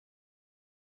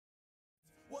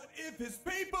if his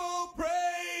people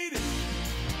prayed?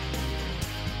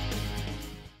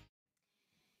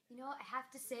 You know, I have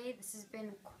to say this has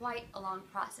been quite a long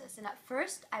process, and at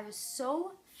first I was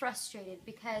so frustrated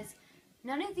because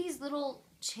none of these little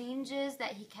changes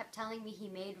that he kept telling me he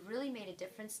made really made a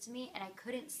difference to me, and I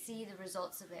couldn't see the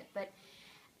results of it. But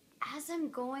as I'm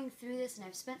going through this and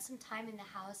I've spent some time in the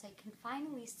house, I can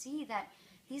finally see that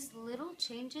these little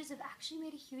changes have actually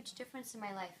made a huge difference in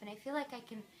my life, and I feel like I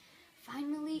can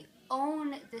finally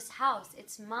own this house.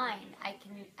 It's mine. I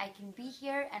can be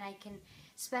here and I can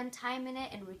spend time in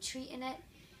it and retreat in it.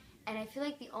 And I feel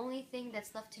like the only thing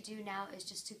that's left to do now is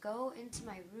just to go into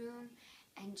my room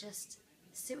and just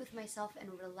sit with myself and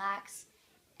relax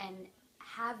and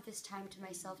have this time to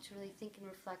myself to really think and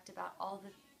reflect about all the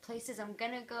places I'm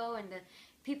gonna go and the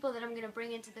people that I'm gonna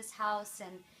bring into this house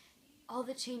and all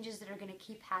the changes that are gonna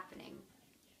keep happening.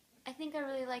 I think I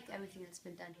really like everything that's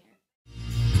been done here.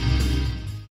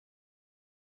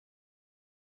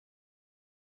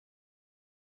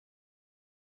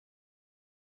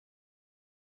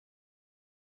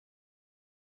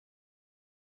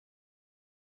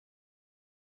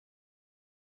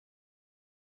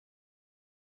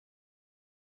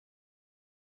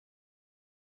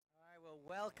 All right, well,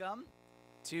 welcome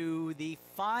to the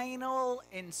final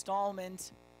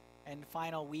installment and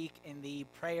final week in the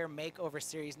Prayer Makeover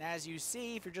series. And as you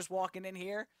see, if you're just walking in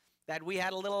here, that we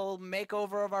had a little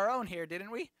makeover of our own here,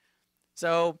 didn't we?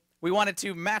 So we wanted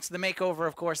to match the makeover,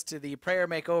 of course, to the Prayer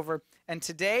Makeover. And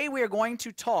today we are going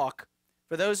to talk,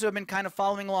 for those who have been kind of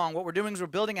following along, what we're doing is we're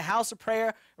building a house of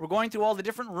prayer. We're going through all the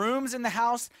different rooms in the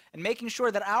house and making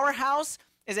sure that our house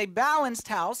is a balanced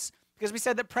house, because we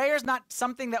said that prayer is not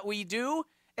something that we do.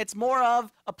 It's more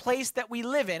of a place that we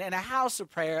live in a house of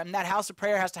prayer. And that house of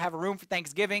prayer has to have a room for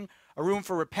thanksgiving, a room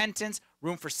for repentance,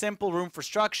 room for simple, room for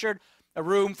structured, a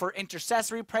room for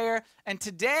intercessory prayer. And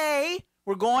today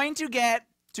we're going to get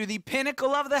to the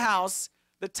pinnacle of the house,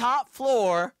 the top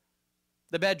floor,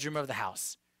 the bedroom of the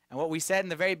house. And what we said in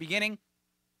the very beginning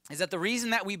is that the reason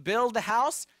that we build the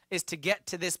house is to get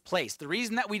to this place. The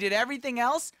reason that we did everything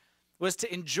else was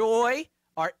to enjoy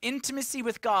our intimacy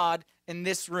with God in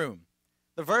this room.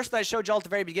 The verse that I showed you all at the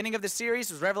very beginning of the series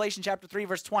was Revelation chapter 3,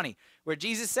 verse 20, where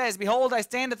Jesus says, "Behold, I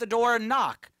stand at the door and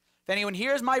knock. If anyone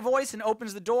hears my voice and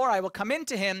opens the door, I will come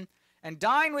into him and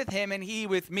dine with him and he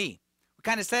with me." We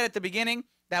kind of said at the beginning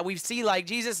that we see like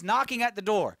Jesus knocking at the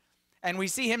door, and we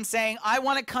see him saying, "I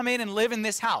want to come in and live in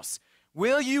this house.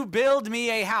 Will you build me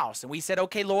a house?" And we said,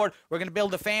 "Okay, Lord, we're going to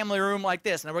build a family room like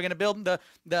this, and then we're going to build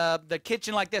the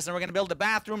kitchen like this, and we're going to build the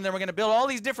bathroom, then we're going to build all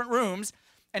these different rooms."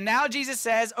 And now Jesus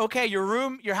says, "Okay,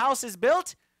 your house is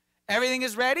built, everything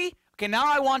is ready. Okay, now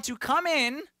I want to come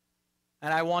in,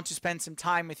 and I want to spend some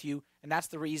time with you." And that's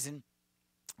the reason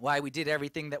why we did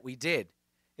everything that we did.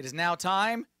 It is now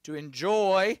time to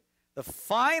enjoy the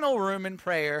final room in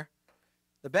prayer,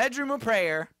 the bedroom of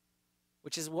prayer,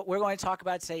 which is what we're going to talk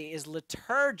about today, is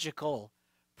liturgical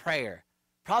prayer.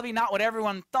 Probably not what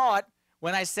everyone thought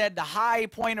when I said the high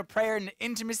point of prayer and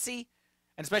intimacy,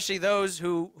 and especially those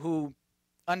who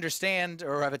understand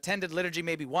or have attended liturgy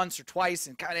maybe once or twice,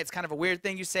 and it's kind of a weird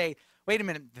thing. You say, wait a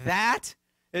minute, that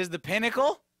is the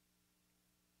pinnacle?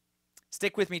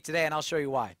 Stick with me today and I'll show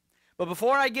you why. But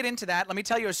before I get into that, let me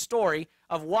tell you a story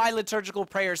of why liturgical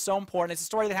prayer is so important. It's a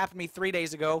story that happened to me 4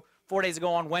 days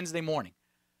ago on Wednesday morning.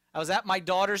 I was at my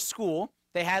daughter's school.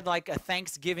 They had like a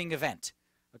Thanksgiving event.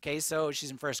 Okay, so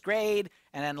she's in first grade,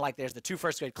 and then like there's the 2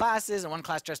 first grade classes, and one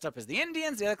class dressed up as the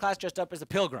Indians, the other class dressed up as the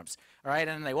Pilgrims. All right,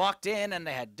 and they walked in and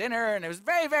they had dinner, and it was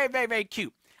very, very, very, very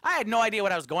cute. I had no idea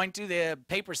what I was going to. The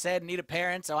paper said need a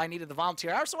parent, so I needed the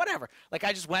volunteer hour, so whatever. Like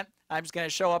I just went, I'm just going to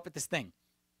show up at this thing.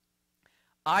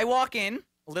 I walk in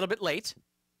a little bit late.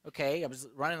 Okay, I was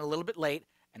running a little bit late,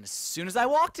 and as soon as I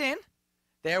walked in,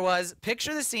 there was,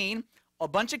 picture the scene, a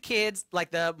bunch of kids,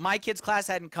 like my kids' class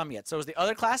hadn't come yet. So it was the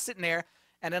other class sitting there,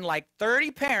 and then like 30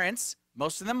 parents,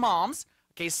 most of them moms,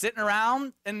 okay, sitting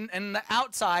around in the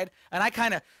outside, and I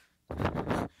kind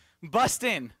of bust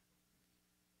in.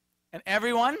 And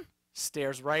everyone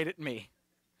stares right at me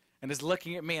and is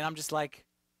looking at me, and I'm just like,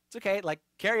 it's okay, like,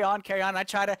 carry on.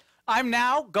 And I'm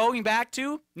now going back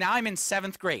to, now I'm in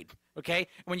 7th grade, okay?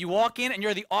 When you walk in and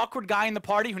you're the awkward guy in the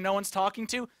party who no one's talking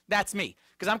to, that's me.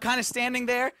 Because I'm kind of standing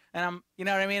there, and I'm, you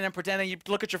know what I mean, and I'm pretending, you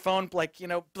look at your phone, like, you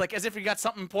know, like as if you got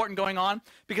something important going on,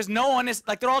 because no one is,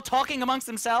 like, they're all talking amongst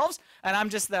themselves, and I'm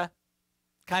just the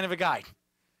kind of a guy.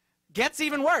 Gets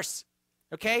even worse,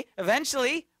 okay?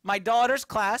 Eventually, my daughter's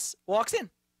class walks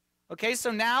in, okay? So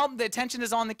now the attention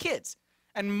is on the kids.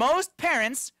 And most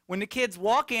parents, when the kids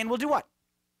walk in, will do what?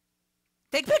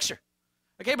 Take a picture.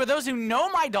 Okay, but those who know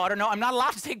my daughter know I'm not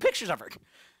allowed to take pictures of her.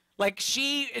 Like,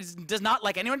 does not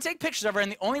like anyone to take pictures of her,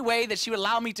 and the only way that she would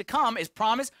allow me to come is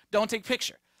promise, don't take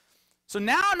picture. So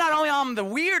now not only am I the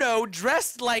weirdo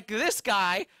dressed like this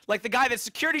guy, like the guy that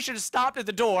security should have stopped at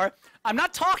the door, I'm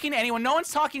not talking to anyone, no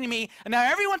one's talking to me, and now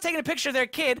everyone's taking a picture of their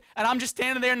kid, and I'm just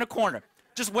standing there in the corner,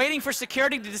 just waiting for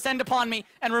security to descend upon me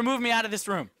and remove me out of this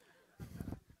room.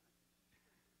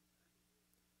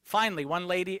 Finally, one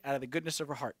lady, out of the goodness of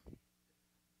her heart,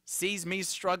 sees me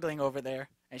struggling over there,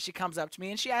 and she comes up to me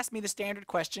and she asks me the standard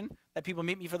question that people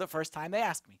meet me for the first time, they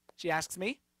ask me. She asks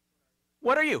me,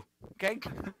 what are you? Okay?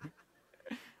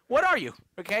 What are you?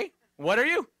 Okay? What are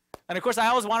you? And of course, I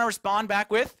always want to respond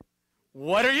back with,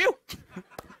 what are you?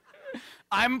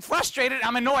 I'm frustrated.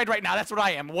 I'm annoyed right now. That's what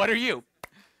I am. What are you?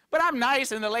 But I'm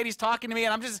nice, and the lady's talking to me,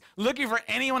 and I'm just looking for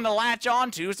anyone to latch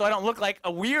on to so I don't look like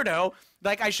a weirdo.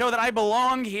 Like, I show that I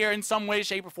belong here in some way,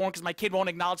 shape, or form because my kid won't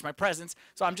acknowledge my presence.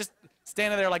 So I'm just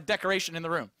standing there like decoration in the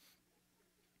room.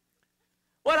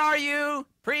 What are you?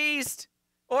 Priest?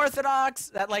 Orthodox?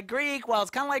 That like Greek? Well,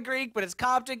 it's kind of like Greek, but it's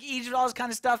Coptic, Egypt, all this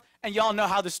kind of stuff. And y'all know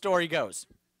how the story goes.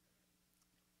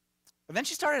 But then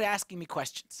she started asking me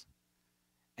questions.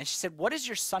 And she said, what is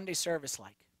your Sunday service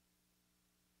like?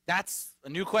 That's a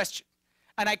new question.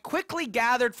 And I quickly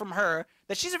gathered from her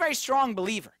that she's a very strong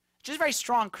believer. She's a very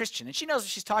strong Christian. And she knows what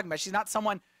she's talking about. She's not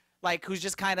someone like who's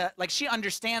just kind of, like she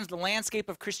understands the landscape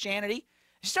of Christianity.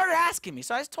 She started asking me.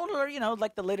 So I told her, you know,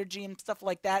 like the liturgy and stuff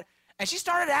like that. And she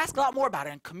started to ask a lot more about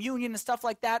it and communion and stuff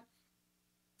like that.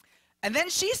 And then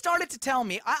she started to tell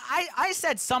me, I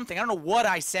said something. I don't know what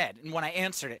I said and when I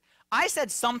answered it. I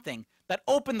said something that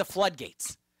opened the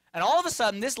floodgates. And all of a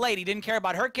sudden, this lady didn't care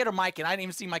about her kid or my kid. I didn't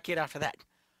even see my kid after that.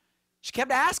 She kept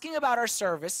asking about our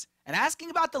service and asking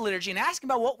about the liturgy and asking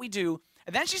about what we do.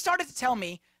 And then she started to tell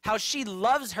me how she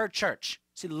loves her church.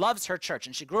 She loves her church.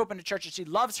 And she grew up in a church and she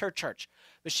loves her church.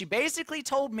 But she basically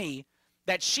told me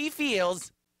that she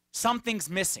feels something's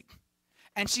missing.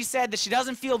 And she said that she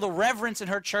doesn't feel the reverence in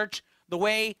her church the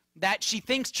way that she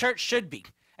thinks church should be.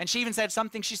 And she even said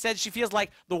something, she said she feels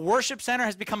like the worship center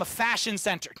has become a fashion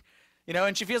center. You know,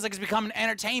 and she feels like it's become an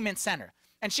entertainment center.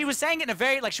 And she was saying it in a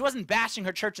very, like she wasn't bashing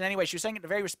her church in any way. She was saying it in a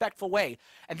very respectful way.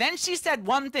 And then she said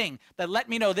one thing that let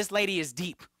me know this lady is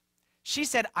deep. She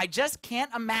said, I just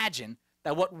can't imagine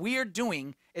that what we're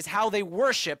doing is how they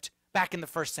worshiped back in the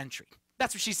first century.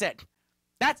 That's what she said.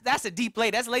 That's a deep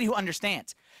lady. That's a lady who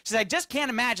understands. She said, I just can't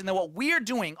imagine that what we're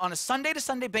doing on a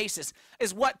Sunday-to-Sunday basis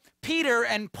is what Peter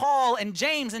and Paul and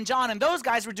James and John and those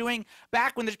guys were doing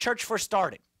back when the church first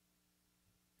started.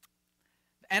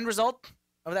 The end result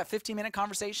of that 15-minute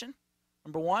conversation,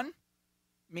 number one,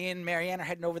 me and Marianne are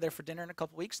heading over there for dinner in a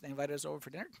couple weeks. They invited us over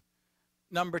for dinner.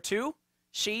 Number two,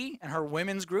 she and her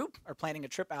women's group are planning a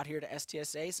trip out here to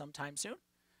STSA sometime soon.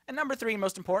 And number three,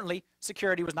 most importantly,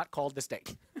 security was not called this day.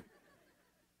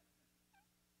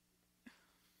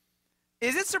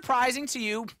 Is it surprising to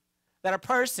you that a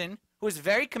person who is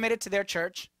very committed to their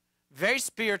church, very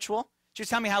spiritual, she was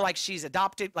telling me how like she's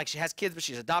adopted, like she has kids, but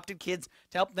she's adopted kids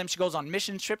to help them. She goes on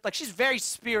mission trips. Like she's very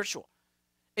spiritual.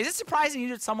 Is it surprising to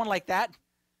you that someone like that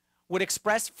would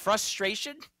express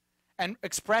frustration and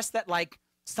express that like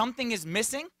something is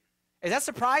missing? Is that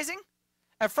surprising?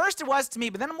 At first it was to me,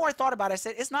 but then the more I thought about it, I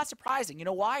said, it's not surprising. You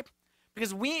know why?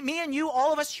 Because me and you,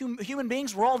 all of us human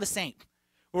beings, we're all the same.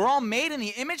 We're all made in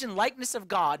the image and likeness of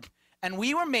God, and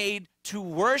we were made to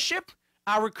worship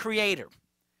our Creator.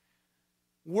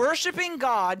 Worshiping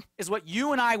God is what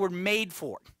you and I were made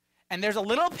for. And there's a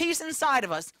little piece inside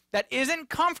of us that isn't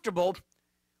comfortable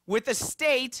with the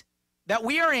state that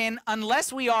we are in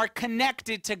unless we are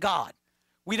connected to God.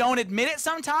 We don't admit it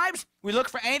sometimes. We look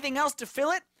for anything else to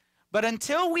fill it. But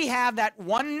until we have that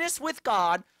oneness with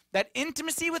God, that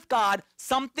intimacy with God,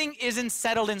 something isn't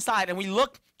settled inside. And we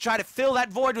try to fill that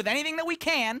void with anything that we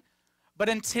can. But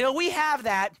until we have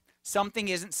that, something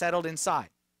isn't settled inside.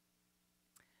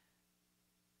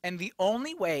 And the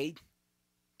only way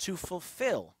to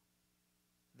fulfill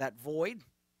that void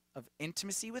of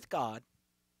intimacy with God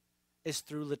is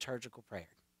through liturgical prayer.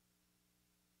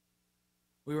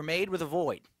 We were made with a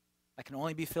void that can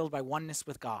only be filled by oneness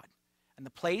with God. And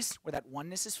the place where that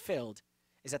oneness is filled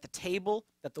is at the table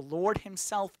that the Lord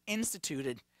himself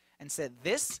instituted and said,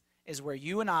 this is where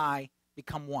you and I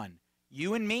become one.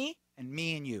 You and me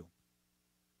and you.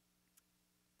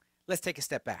 Let's take a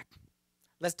step back.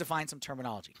 Let's define some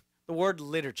terminology. The word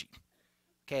liturgy.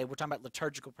 Okay, we're talking about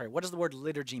liturgical prayer. What does the word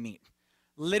liturgy mean?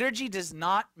 Liturgy does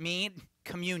not mean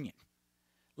communion.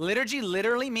 Liturgy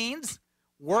literally means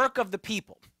work of the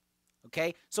people.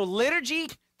 Okay, so liturgy,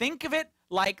 think of it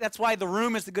like, that's why the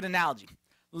room is the good analogy.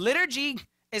 Liturgy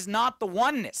is not the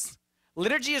oneness.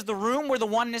 Liturgy is the room where the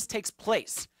oneness takes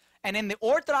place. And in the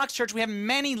Orthodox Church, we have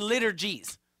many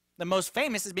liturgies. The most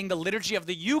famous is being the liturgy of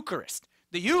the Eucharist.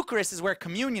 The Eucharist is where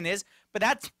communion is, but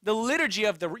that's the liturgy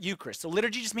of the Eucharist. So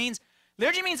liturgy means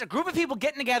a group of people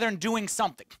getting together and doing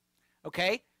something,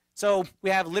 okay? So we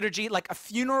have liturgy, like a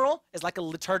funeral is like a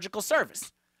liturgical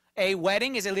service. A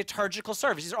wedding is a liturgical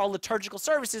service. These are all liturgical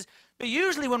services, but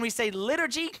usually when we say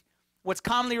liturgy, what's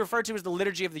commonly referred to as the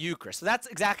liturgy of the Eucharist. So that's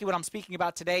exactly what I'm speaking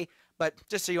about today, but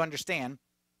just so you understand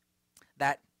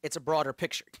that it's a broader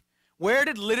picture. Where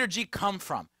did liturgy come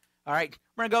from? All right,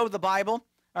 we're going to go with the Bible.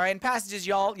 All right, in passages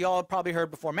y'all have probably heard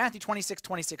before. Matthew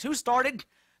 26:26. Who started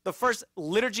the first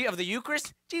liturgy of the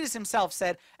Eucharist? Jesus himself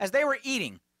said, as they were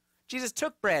eating, Jesus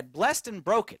took bread, blessed and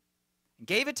broke it, and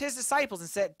gave it to his disciples and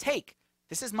said, take,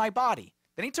 this is my body.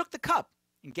 Then he took the cup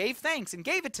and gave thanks and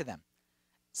gave it to them,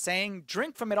 saying,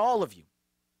 drink from it all of you.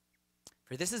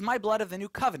 For this is my blood of the new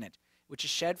covenant, which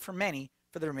is shed for many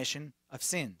for the remission of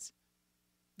sins.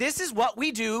 This is what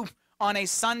we do on a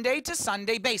Sunday to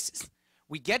Sunday basis.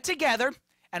 We get together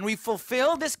and we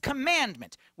fulfill this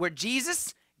commandment where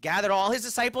Jesus gathered all his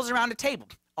disciples around a table.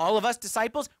 All of us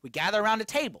disciples, we gather around a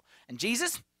table. And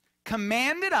Jesus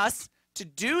commanded us to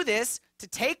do this, to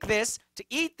take this, to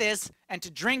eat this, and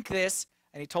to drink this.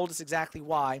 And he told us exactly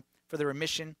why, for the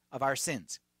remission of our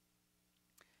sins.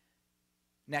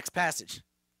 Next passage.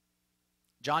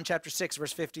 John chapter 6,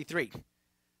 verse 53.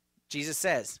 Jesus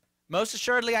says, most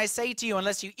assuredly I say to you,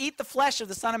 unless you eat the flesh of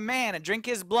the Son of Man and drink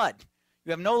his blood, you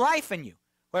have no life in you.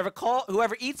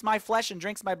 Whoever eats my flesh and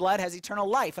drinks my blood has eternal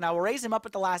life, and I will raise him up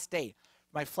at the last day.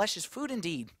 My flesh is food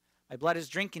indeed, my blood is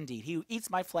drink indeed. He who eats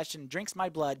my flesh and drinks my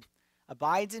blood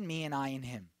abides in me and I in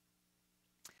him.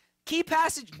 Key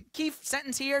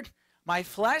sentence here. My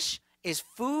flesh is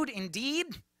food indeed,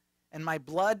 and my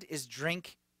blood is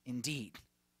drink indeed.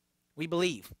 We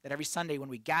believe that every Sunday when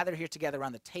we gather here together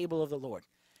around the table of the Lord,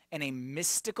 in a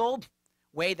mystical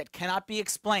way that cannot be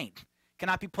explained,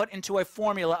 cannot be put into a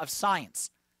formula of science,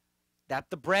 that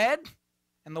the bread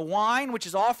and the wine which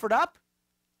is offered up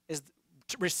is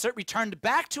returned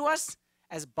back to us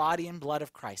as body and blood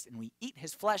of Christ. And we eat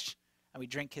his flesh and we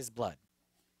drink his blood.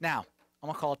 Now, I'm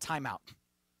going to call a timeout,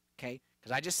 okay?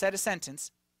 Because I just said a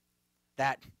sentence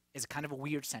that is kind of a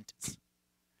weird sentence.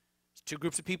 There's two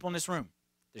groups of people in this room.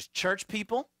 There's church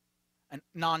people and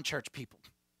non-church people.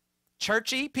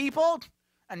 Churchy people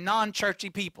and non-churchy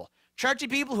people. Churchy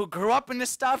people who grew up in this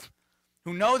stuff,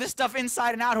 who know this stuff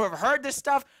inside and out, who have heard this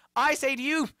stuff. I say to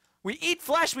you, we eat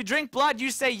flesh, we drink blood.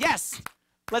 You say, yes,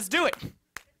 let's do it.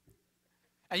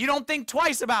 And you don't think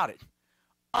twice about it.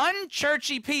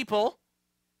 Unchurchy people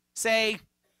say,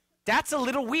 that's a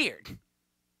little weird.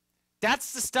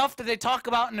 That's the stuff that they talk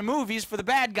about in the movies for the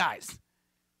bad guys.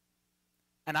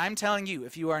 And I'm telling you,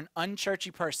 if you are an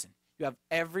unchurchy person, you have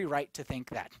every right to think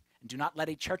that. And do not let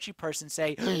a churchy person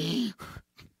say,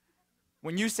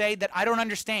 when you say that I don't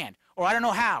understand, or I don't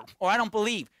know how, or I don't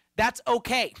believe, that's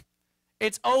okay.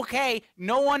 It's okay.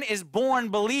 No one is born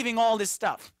believing all this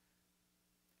stuff.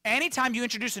 Anytime you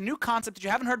introduce a new concept that you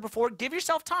haven't heard before, give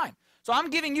yourself time. So I'm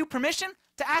giving you permission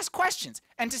to ask questions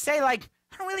and to say, like,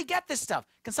 I don't really get this stuff.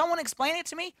 Can someone explain it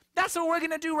to me? That's what we're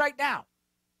going to do right now.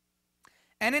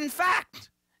 And in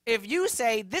fact, if you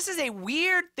say, this is a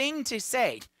weird thing to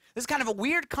say, this is kind of a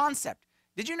weird concept.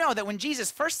 Did you know that when Jesus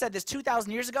first said this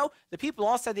 2,000 years ago, the people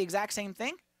all said the exact same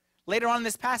thing? Later on in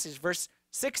this passage, verse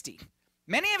 60.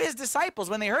 Many of his disciples,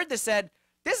 when they heard this, said,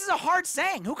 this is a hard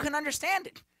saying. Who can understand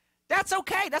it? That's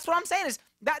okay. That's what I'm saying is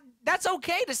that's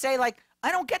okay to say, like,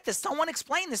 I don't get this. Someone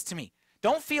explain this to me.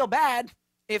 Don't feel bad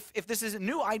if this is a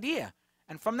new idea.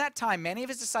 And from that time, many of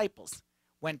his disciples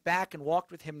went back and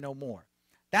walked with him no more.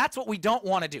 That's what we don't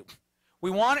want to do.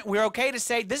 We're okay to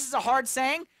say, this is a hard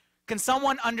saying. Can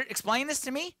someone explain this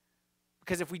to me?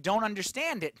 Because if we don't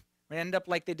understand it, we end up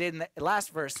like they did in the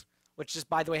last verse, which just,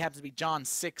 by the way, happens to be John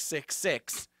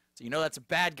 6:66. So you know that's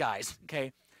bad guys,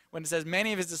 okay? When it says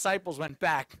many of his disciples went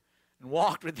back and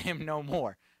walked with him no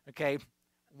more, okay?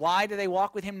 Why do they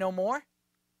walk with him no more?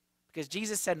 Because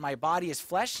Jesus said, my body is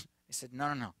flesh. They said,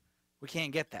 no, we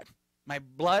can't get that. My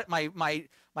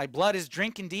blood is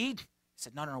drink indeed. He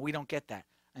said, no, we don't get that.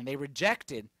 And they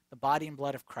rejected the body and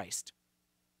blood of Christ.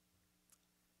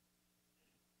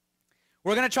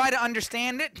 We're going to try to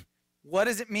understand it. What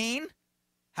does it mean?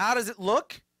 How does it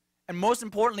look? And most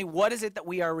importantly, what is it that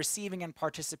we are receiving and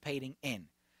participating in?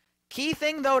 Key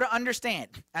thing, though, to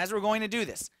understand as we're going to do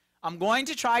this, I'm going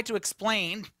to try to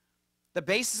explain the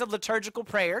basis of liturgical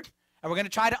prayer, and we're going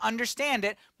to try to understand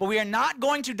it, but we are not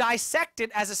going to dissect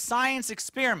it as a science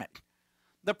experiment.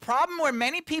 The problem where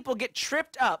many people get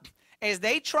tripped up is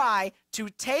they try to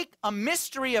take a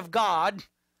mystery of God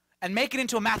and make it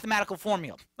into a mathematical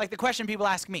formula. Like the question people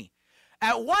ask me.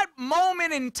 At what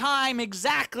moment in time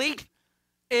exactly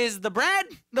is the bread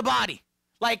the body?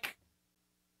 Like,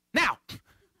 now.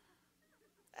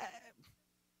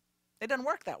 It doesn't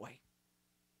work that way.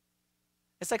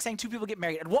 It's like saying two people get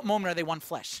married. At what moment are they one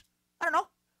flesh? I don't know.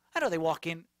 I know they walk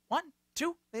in one,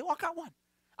 two, they walk out one.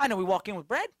 I know we walk in with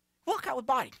bread, walk out with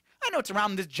body. I know it's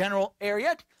around this general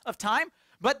area of time,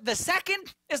 but the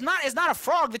second is not a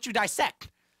frog that you dissect.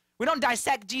 We don't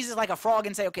dissect Jesus like a frog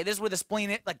and say, okay, this is where the spleen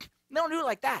is. Like, they don't do it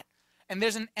like that. And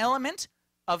there's an element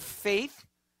of faith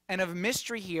and of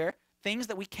mystery here, things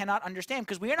that we cannot understand,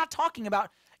 because we are not talking about,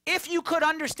 if you could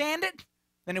understand it,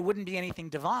 then it wouldn't be anything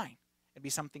divine. It'd be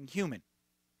something human.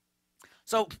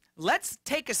 So let's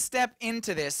take a step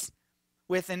into this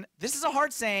this is a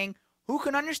hard saying, who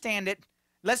can understand it?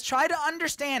 Let's try to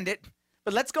understand it,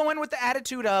 but let's go in with the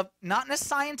attitude of, not in a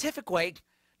scientific way,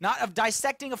 not of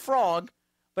dissecting a frog,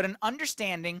 but an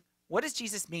understanding, what does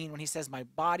Jesus mean when he says my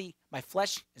body, my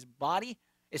flesh is body,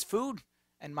 is food,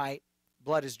 and my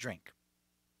blood is drink?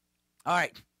 All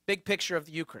right, big picture of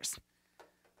the Eucharist.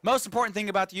 Most important thing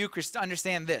about the Eucharist is to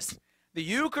understand this. The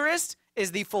Eucharist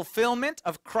is the fulfillment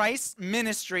of Christ's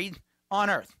ministry on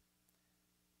earth.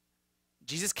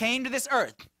 Jesus came to this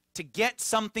earth to get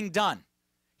something done.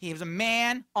 He was a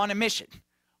man on a mission.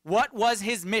 What was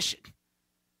his mission?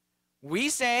 We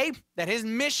say that his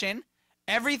mission,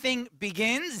 everything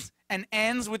begins and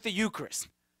ends with the Eucharist.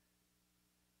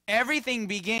 Everything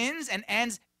begins and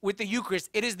ends with the Eucharist.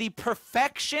 It is the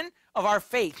perfection of our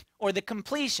faith, or the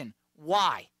completion.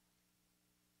 Why?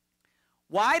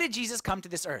 Why did Jesus come to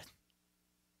this earth?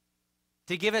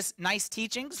 To give us nice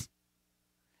teachings?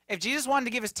 If Jesus wanted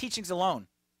to give us teachings alone,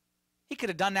 he could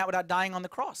have done that without dying on the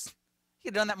cross. He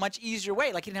could have done that much easier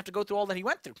way. Like, he didn't have to go through all that he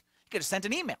went through. He could have sent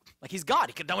an email. Like, he's God.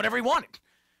 He could have done whatever he wanted.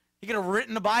 He could have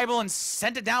written the Bible and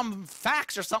sent it down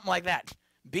fax or something like that.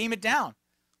 Beam it down.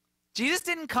 Jesus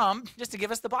didn't come just to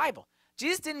give us the Bible.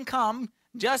 Jesus didn't come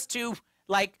just to,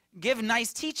 like, give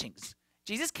nice teachings.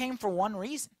 Jesus came for one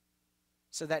reason,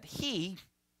 so that he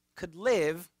could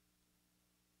live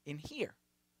in here.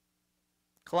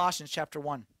 Colossians chapter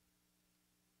 1,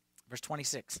 verse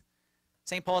 26.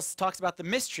 St. Paul talks about the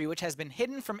mystery which has been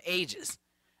hidden from ages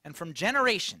and from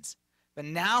generations, but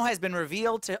now has been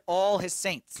revealed to all his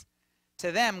saints.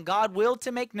 To them God willed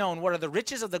to make known what are the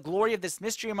riches of the glory of this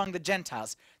mystery among the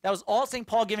Gentiles. That was all St.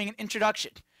 Paul giving an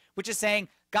introduction, which is saying,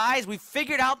 guys, we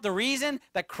figured out the reason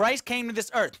that Christ came to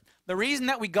this earth, the reason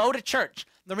that we go to church,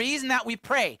 the reason that we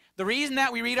pray, the reason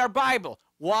that we read our Bible.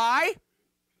 Why?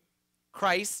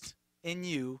 Christ in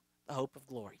you, the hope of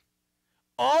glory.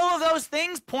 All of those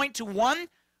things point to one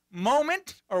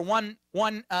moment, or not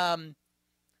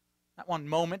one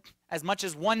moment, as much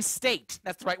as one state.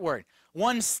 That's the right word.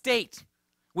 One state,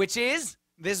 which is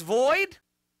this void.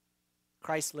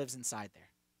 Christ lives inside there.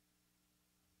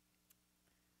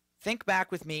 Think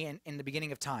back with me in the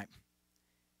beginning of time.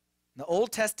 In the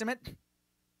Old Testament,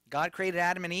 God created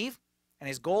Adam and Eve, and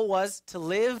his goal was to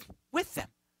live with them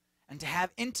and to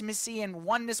have intimacy and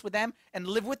oneness with them and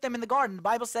live with them in the garden. The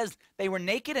Bible says they were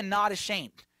naked and not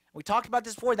ashamed. We talked about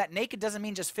this before, that naked doesn't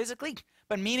mean just physically,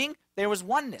 but meaning there was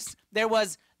oneness. There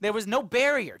was no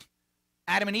barrier.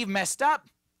 Adam and Eve messed up,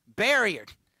 barrier.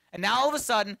 And now all of a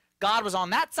sudden, God was on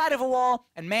that side of a wall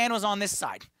and man was on this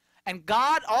side. And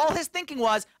God, all his thinking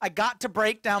was, I got to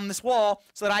break down this wall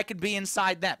so that I could be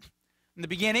inside them. In the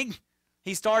beginning,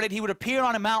 he would appear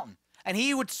on a mountain, and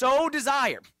he would so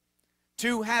desire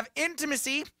to have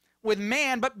intimacy with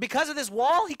man, but because of this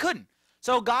wall, he couldn't.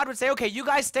 So God would say, okay, you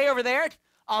guys stay over there.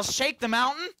 I'll shake the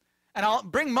mountain, and I'll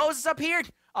bring Moses up here.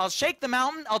 I'll shake the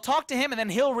mountain. I'll talk to him, and then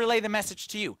he'll relay the message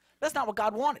to you. That's not what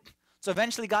God wanted. So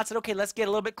eventually God said, okay, let's get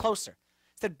a little bit closer.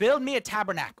 He said, build me a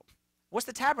tabernacle. What's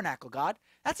the tabernacle, God?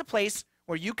 That's a place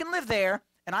where you can live there,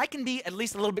 and I can be at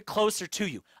least a little bit closer to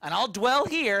you. And I'll dwell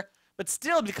here, but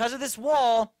still, because of this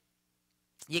wall,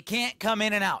 you can't come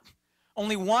in and out.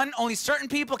 Only certain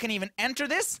people can even enter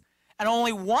this, and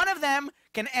only one of them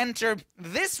can enter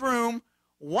this room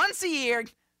once a year,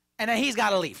 and then he's got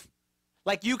to leave.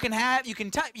 Like you got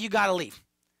to leave.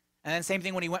 And then same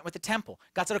thing when he went with the temple.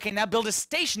 God said, okay, now build a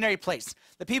stationary place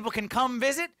that people can come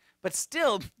visit, but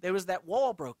still there was that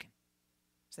wall broken.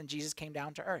 So then Jesus came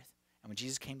down to earth. And when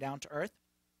Jesus came down to earth,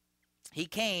 he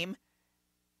came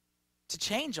to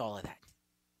change all of that.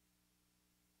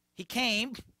 He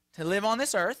came to live on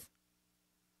this earth,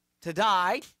 to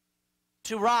die,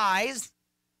 to rise,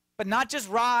 but not just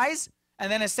rise and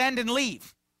then ascend and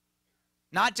leave.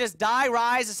 Not just die,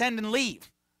 rise, ascend, and leave.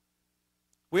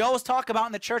 We always talk about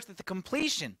in the church that the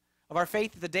completion of our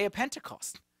faith is the day of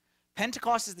Pentecost.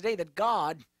 Pentecost is the day that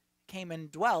God came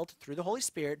and dwelt through the Holy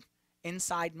Spirit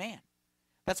inside man.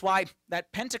 That's why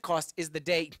that Pentecost is the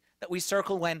date that we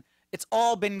circle when it's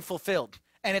all been fulfilled,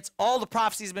 and it's all the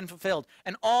prophecies have been fulfilled,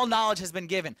 and all knowledge has been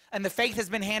given, and the faith has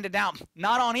been handed down,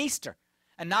 not on Easter,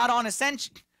 and not on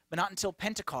Ascension, but not until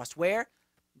Pentecost, where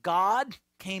God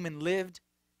came and lived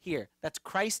here. That's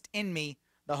Christ in me,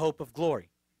 the hope of glory.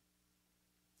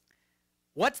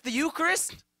 What's the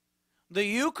Eucharist? The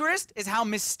Eucharist is how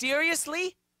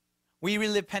mysteriously we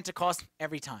relive Pentecost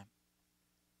every time.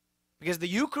 Because the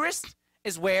Eucharist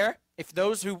is where, if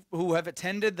those who have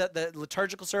attended the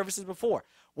liturgical services before,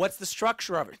 what's the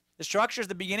structure of it? The structure is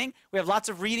the beginning. We have lots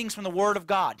of readings from the Word of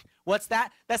God. What's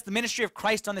that? That's the ministry of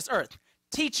Christ on this earth.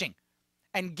 Teaching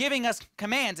and giving us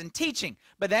commands and teaching.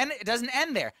 But then it doesn't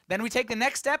end there. Then we take the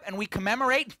next step and we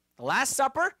commemorate the Last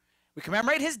Supper. We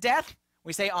commemorate his death.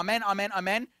 We say, amen, amen,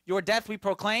 amen. Your death we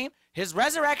proclaim. His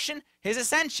resurrection, his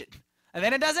ascension. And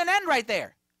then it doesn't end right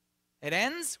there. It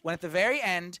ends when at the very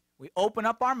end, we open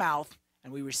up our mouth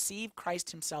and we receive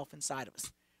Christ himself inside of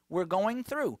us. We're going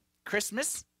through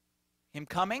Christmas, him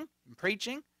coming and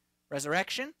preaching,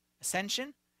 resurrection,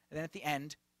 ascension, and then at the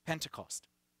end, Pentecost.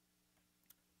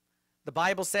 The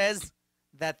Bible says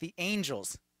that the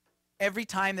angels, every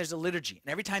time there's a liturgy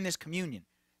and every time there's communion,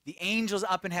 the angels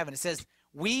up in heaven, it says,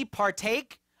 we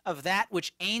partake of that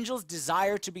which angels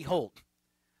desire to behold.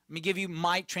 Let me give you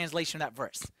my translation of that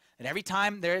verse. And every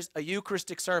time there's a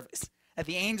Eucharistic service, that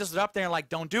the angels are up there and like,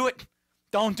 don't do it.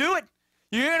 Don't do it.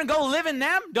 You're going to go live in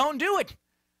them? Don't do it.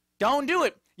 Don't do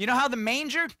it. You know how the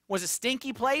manger was a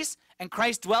stinky place and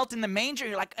Christ dwelt in the manger?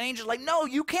 You're like, an angel's like, no,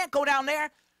 you can't go down there.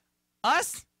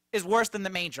 Us is worse than the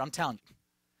manger, I'm telling you.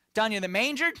 Telling you, the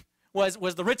manger was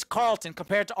the Ritz-Carlton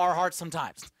compared to our hearts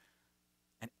sometimes.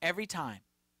 And every time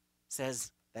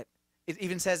says that,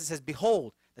 it says,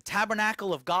 behold, the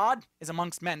tabernacle of God is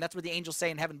amongst men. That's what the angels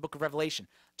say in heaven, book of Revelation.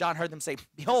 John heard them say,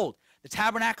 behold, the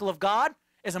tabernacle of God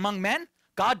is among men.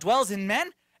 God dwells in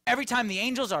men. Every time the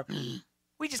angels are,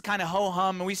 we just kind of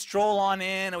ho-hum and we stroll on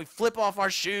in and we flip off our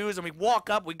shoes and we walk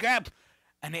up, we grab.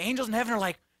 And the angels in heaven are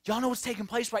like, y'all know what's taking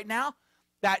place right now?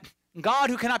 That God,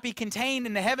 who cannot be contained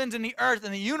in the heavens and the earth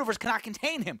and the universe cannot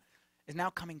contain him, is now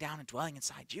coming down and dwelling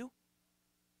inside you.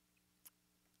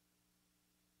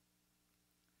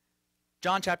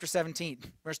 John chapter 17,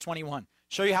 verse 21.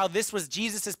 Show you how this was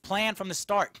Jesus' plan from the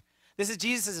start. This is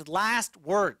Jesus' last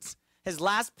words, his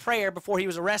last prayer before he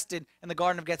was arrested in the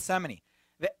Garden of Gethsemane.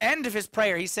 The end of his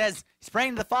prayer, he says, he's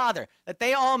praying to the Father, that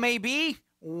they all may be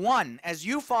one, as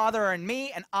you, Father, are in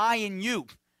me, and I in you.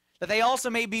 That they also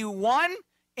may be one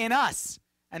in us,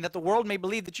 and that the world may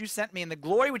believe that you sent me, and the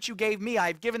glory which you gave me I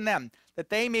have given them, that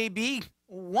they may be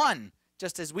one,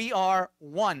 just as we are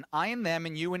one, I and them,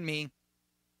 and you and me,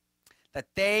 that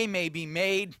they may be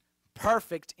made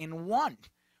perfect in one.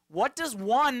 What does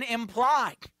one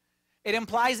imply? It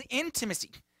implies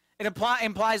intimacy. It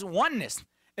implies oneness.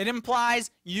 It implies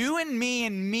you and me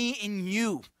in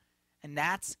you. And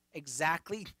that's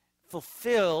exactly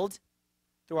fulfilled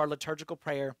through our liturgical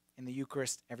prayer in the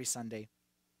Eucharist every Sunday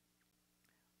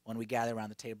when we gather around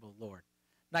the table of the Lord.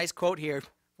 Nice quote here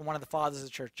from one of the fathers of the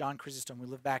church, John Chrysostom, who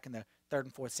lived back in the 3rd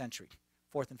and 4th century,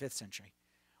 4th and 5th century.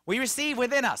 We receive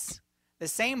within us the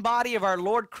same body of our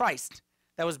Lord Christ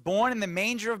that was born in the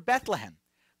manger of Bethlehem,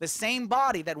 the same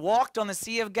body that walked on the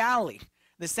Sea of Galilee,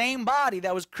 the same body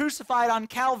that was crucified on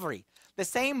Calvary, the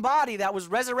same body that was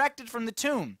resurrected from the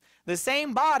tomb, the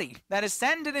same body that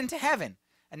ascended into heaven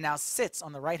and now sits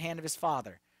on the right hand of his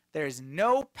Father. There is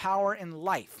no power in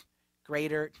life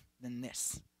greater than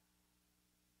this.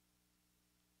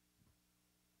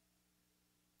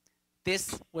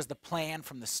 This was the plan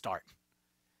from the start,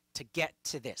 to get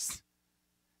to this.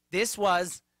 This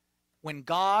was when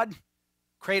God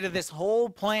created this whole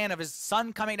plan of his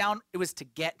Son coming down. It was to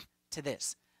get to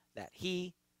this, that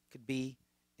he could be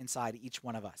inside each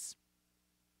one of us.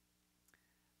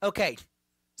 Okay,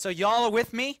 so y'all are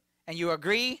with me, and you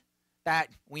agree that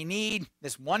we need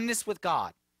this oneness with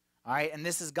God, all right? And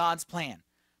this is God's plan.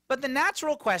 But the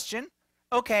natural question,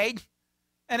 okay,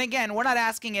 and again, we're not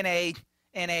asking in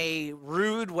a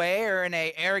rude way or in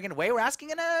a arrogant way. We're asking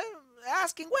in a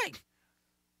asking way.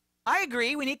 I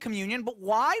agree, we need communion, but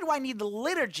why do I need the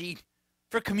liturgy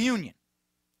for communion?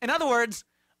 In other words,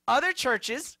 other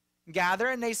churches gather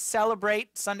and they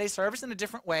celebrate Sunday service in a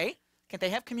different way. Can't they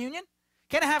have communion?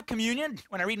 Can I have communion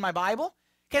when I read my Bible?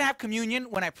 Can I have communion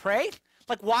when I pray?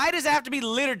 Like, why does it have to be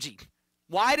liturgy?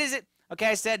 Why does it, okay,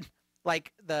 I said,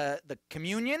 like, the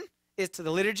communion is to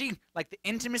the liturgy, like the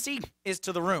intimacy is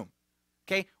to the room.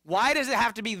 Okay, why does it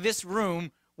have to be this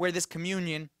room where this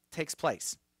communion takes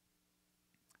place?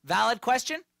 Valid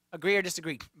question? Agree or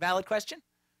disagree? Valid question?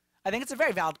 I think it's a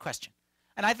very valid question.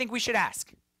 And I think we should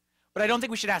ask. But I don't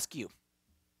think we should ask you.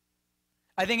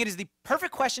 I think it is the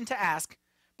perfect question to ask,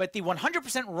 but the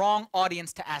 100% wrong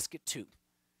audience to ask it to. Do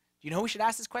you know who we should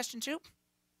ask this question to?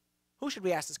 Who should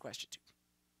we ask this question to?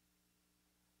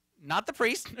 Not the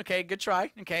priest. Okay, good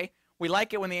try. Okay, we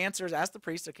like it when the answer is ask the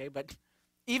priest. Okay, but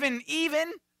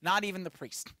not even the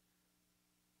priest.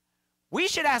 We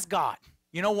should ask God.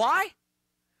 You know why?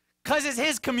 Because it's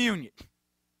his communion.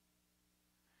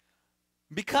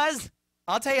 Because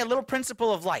I'll tell you a little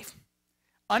principle of life.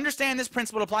 Understand this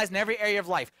principle applies in every area of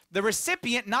life. The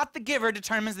recipient, not the giver,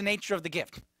 determines the nature of the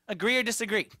gift. Agree or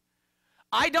disagree?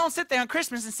 I don't sit there on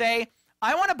Christmas and say,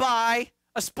 I want to buy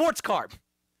a sports car.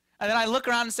 And then I look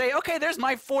around and say, okay, there's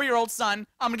my 4-year-old son.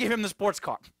 I'm going to give him the sports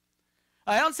car.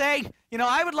 I don't say,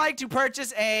 I would like to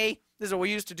purchase this is what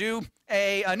we used to do,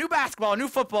 a new basketball, a new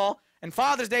football, and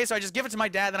Father's Day, so I just give it to my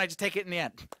dad, then I just take it in the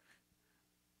end.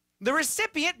 The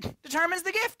recipient determines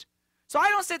the gift. So I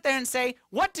don't sit there and say,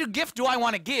 what gift do I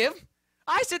want to give?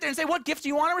 I sit there and say, what gift do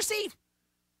you want to receive?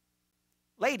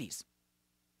 Ladies,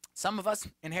 some of us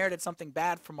inherited something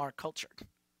bad from our culture.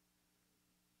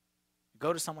 You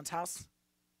go to someone's house,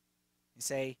 you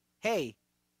say, hey,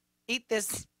 eat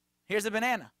this, here's a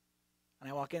banana. And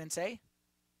I walk in and say,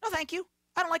 no, thank you,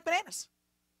 I don't like bananas.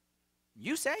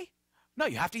 You say, no,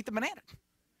 you have to eat the banana.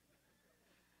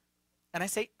 And I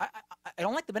say, I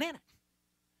don't like the banana.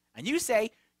 And you say,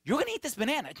 you're going to eat this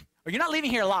banana, or you're not leaving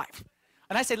here alive.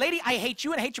 And I say, lady, I hate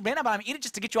you and I hate your banana, but I'm going to eat it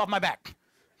just to get you off my back.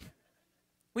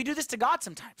 We do this to God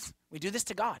sometimes. We do this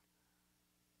to God.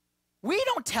 We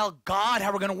don't tell God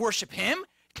how we're going to worship him.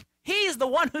 He's the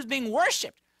one who's being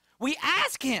worshiped. We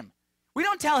ask him. We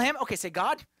don't tell him, okay, say,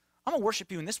 God, I'm going to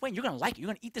worship you in this way, and you're going to like it. You're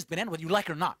going to eat this banana whether you like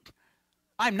it or not.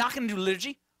 I'm not going to do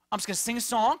liturgy. I'm just going to sing a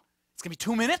song. It's going to be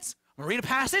 2 minutes. I'm going to read a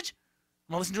passage.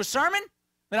 I'm going to listen to a sermon.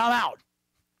 Then I'm out.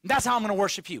 That's how I'm going to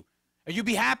worship you. Are you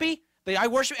be happy that I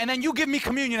worship, and then you give me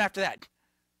communion after that?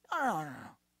 No.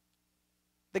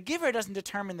 The giver doesn't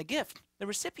determine the gift. The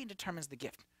recipient determines the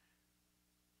gift.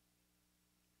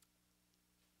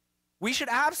 We should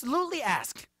absolutely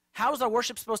ask, how is our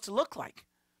worship supposed to look like?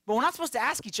 But we're not supposed to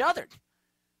ask each other.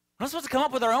 We're not supposed to come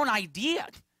up with our own idea.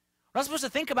 We're not supposed to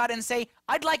think about it and say,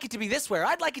 I'd like it to be this way, or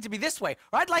I'd like it to be this way,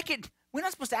 or I'd like it. We're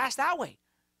not supposed to ask that way.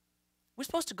 We're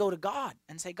supposed to go to God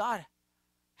and say, God,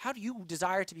 how do you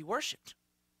desire to be worshiped?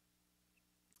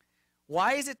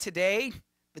 Why is it today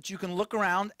that you can look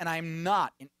around, and I'm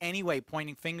not in any way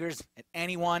pointing fingers at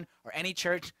anyone or any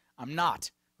church? I'm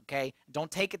not, okay? Don't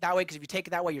take it that way, because if you take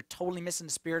it that way, you're totally missing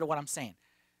the spirit of what I'm saying.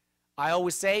 I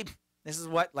always say, this is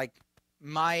what, and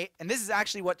this is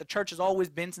actually what the church has always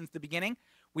been since the beginning.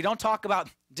 We don't talk about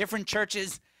different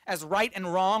churches as right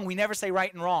and wrong. We never say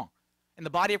right and wrong. In the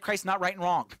body of Christ, not right and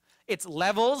wrong. It's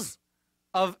levels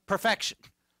of perfection.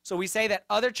 So we say that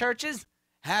other churches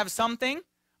have something,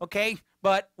 okay,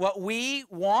 but what we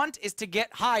want is to get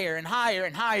higher and higher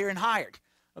and higher and higher.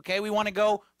 Okay, we want to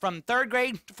go from 3rd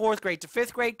grade to 4th grade to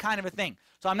 5th grade, kind of a thing.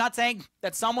 So I'm not saying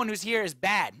that someone who's here is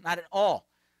bad, not at all.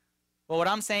 But what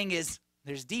I'm saying is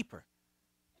there's deeper.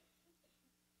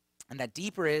 And that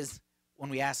deeper is when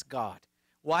we ask God.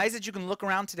 Why is it you can look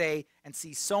around today and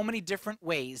see so many different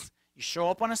ways? You show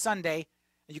up on a Sunday,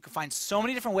 and you can find so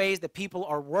many different ways that people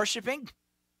are worshiping,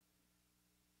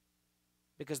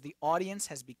 because the audience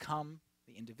has become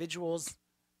the individuals,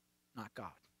 not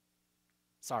God.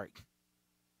 Sorry.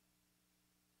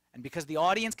 And because the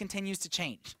audience continues to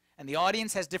change, and the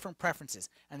audience has different preferences,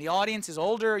 and the audience is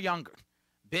older or younger,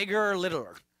 bigger or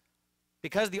littler,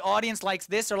 because the audience likes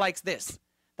this or likes this,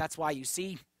 that's why you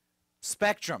see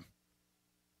spectrum.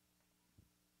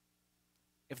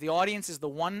 If the audience is the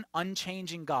one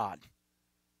unchanging God,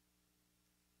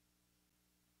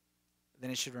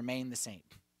 then it should remain the same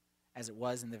as it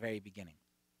was in the very beginning.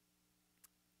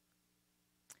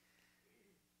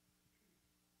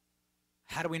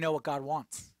 How do we know what God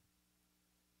wants?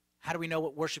 How do we know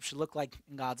what worship should look like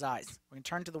in God's eyes? We're going to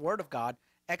turn to the Word of God,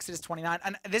 Exodus 29.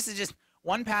 And this is just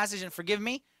one passage, and forgive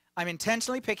me, I'm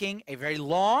intentionally picking a very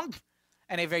long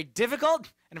and a very difficult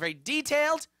and a very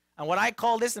detailed, and what I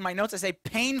call this in my notes, I say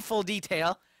painful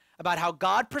detail about how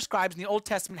God prescribes in the Old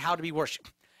Testament how to be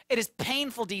worshipped. It is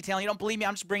painful detail. You don't believe me?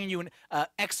 I'm just bringing you an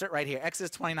excerpt right here,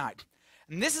 Exodus 29.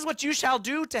 And this is what you shall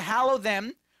do to hallow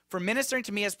them for ministering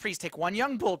to me as priests. Take 1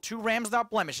 young bull, 2 rams without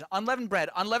blemish, unleavened bread,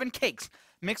 unleavened cakes,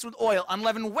 mixed with oil,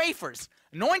 unleavened wafers,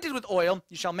 anointed with oil.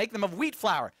 You shall make them of wheat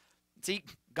flour. See,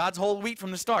 God's whole wheat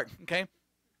from the start, okay?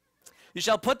 You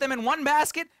shall put them in 1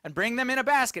 basket and bring them in a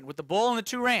basket with the bull and the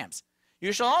 2 rams.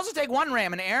 You shall also take 1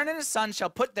 ram, and Aaron and his sons shall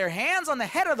put their hands on the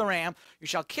head of the ram. You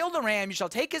shall kill the ram. You shall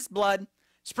take his blood,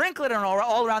 Sprinkle it on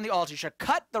all around the altar. You shall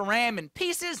cut the ram in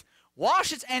pieces,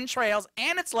 wash its entrails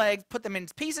and its legs, put them in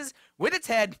pieces with its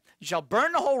head. You shall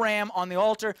burn the whole ram on the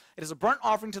altar. It is a burnt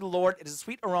offering to the Lord. It is a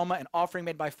sweet aroma, an offering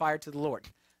made by fire to the Lord.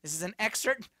 This is an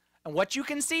excerpt, and what you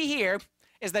can see here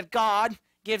is that God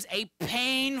gives a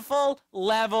painful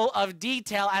level of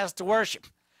detail as to worship.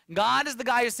 God is the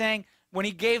guy who's saying, when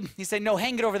he said, no,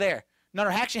 hang it over there. No,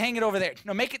 actually hang it over there.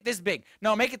 No, make it this big.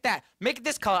 No, make it that. Make it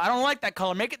this color. I don't like that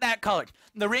color. Make it that color.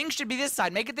 The ring should be this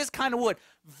side. Make it this kind of wood.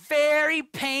 Very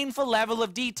painful level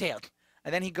of detail.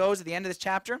 And then he goes at the end of this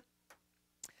chapter.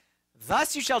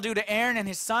 Thus you shall do to Aaron and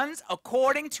his sons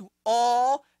according to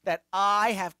all that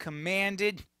I have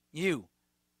commanded you.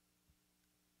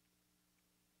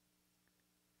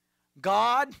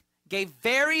 God gave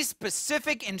very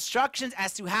specific instructions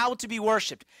as to how to be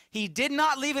worshipped. He did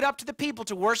not leave it up to the people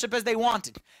to worship as they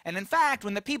wanted. And in fact,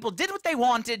 when the people did what they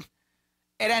wanted,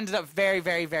 it ended up very,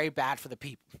 very, very bad for the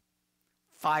people.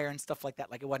 Fire and stuff like that,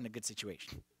 like it wasn't a good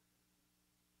situation.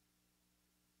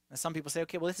 Now some people say,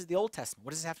 okay, well, this is the Old Testament.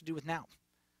 What does this have to do with now?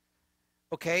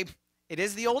 Okay, it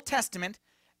is the Old Testament,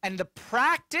 and the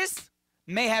practice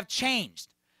may have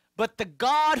changed, but the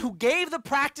God who gave the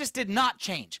practice did not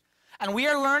change. And we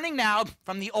are learning now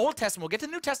from the Old Testament. We'll get to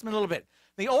the New Testament in a little bit.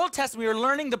 The Old Testament, we are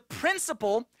learning the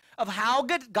principle of how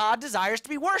God desires to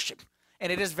be worshipped.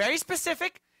 And it is very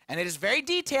specific, and it is very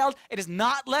detailed. It is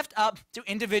not left up to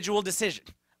individual decision.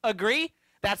 Agree?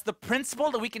 That's the principle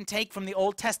that we can take from the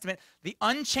Old Testament. The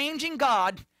unchanging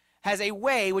God has a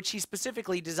way which he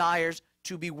specifically desires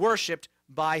to be worshipped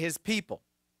by his people.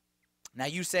 Now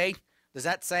you say, does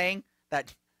that saying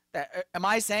that am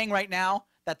I saying right now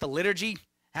that the liturgy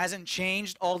hasn't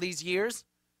changed all these years?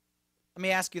 Let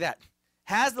me ask you that.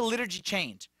 Has the liturgy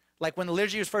changed? Like when the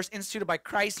liturgy was first instituted by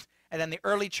Christ and then the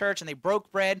early church and they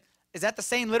broke bread, is that the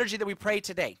same liturgy that we pray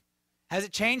today? Has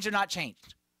it changed or not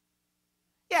changed?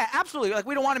 Yeah, absolutely. Like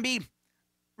we don't want to be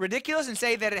ridiculous and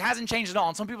say that it hasn't changed at all.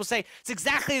 And some people say it's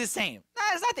exactly the same. No,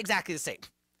 it's not exactly the same.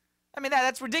 I mean,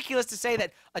 that's ridiculous to say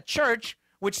that a church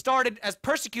which started as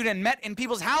persecuted and met in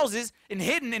people's houses and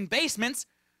hidden in basements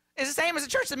is the same as a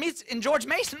church that meets in George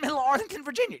Mason, middle of Arlington,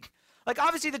 Virginia. Like,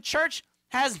 obviously, the church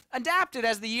has adapted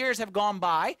as the years have gone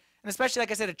by, and especially,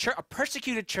 like I said, a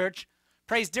persecuted church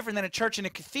prays different than a church in a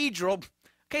cathedral.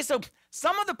 Okay, so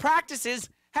some of the practices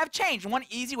have changed. One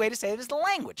easy way to say it is the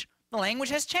language. The language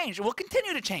has changed. It will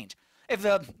continue to change. If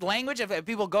the language, if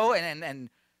people go and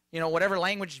you know, whatever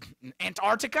language,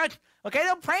 Antarctica, okay,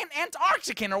 they'll pray in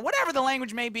Antarctican or whatever the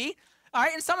language may be. All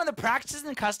right, and some of the practices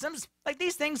and customs, like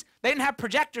these things, they didn't have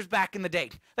projectors back in the day.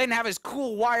 They didn't have this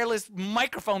cool wireless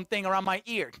microphone thing around my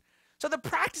ear. So the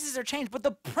practices are changed, but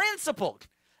the principle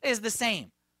is the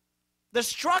same. The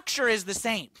structure is the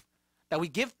same. That we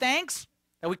give thanks,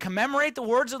 that we commemorate the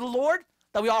words of the Lord,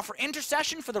 that we offer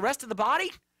intercession for the rest of the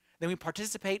body, then we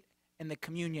participate in the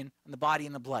communion and the body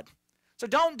and the blood. So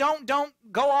don't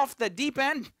go off the deep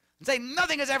end and say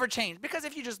nothing has ever changed, because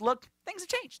if you just look, things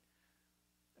have changed.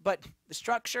 But the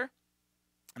structure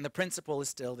and the principle is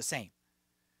still the same.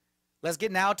 Let's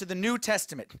get now to the New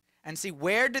Testament and see,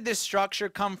 where did this structure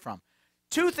come from?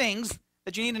 Two things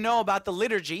that you need to know about the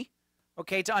liturgy,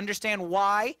 okay, to understand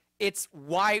why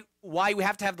we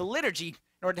have to have the liturgy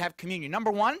in order to have communion.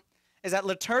 Number one is that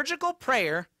liturgical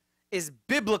prayer is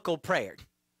biblical prayer.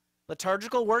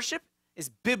 Liturgical worship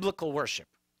is biblical worship.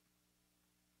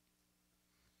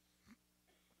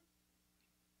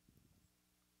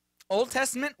 Old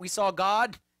Testament, we saw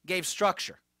God gave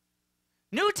structure.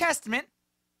 New Testament,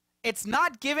 it's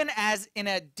not given as in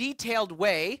a detailed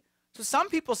way. So some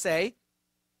people say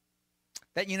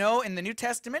that, you know, in the New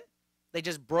Testament, they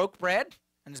just broke bread.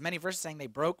 And there's many verses saying they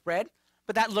broke bread.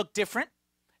 But that looked different.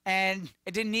 And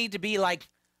it didn't need to be like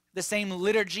the same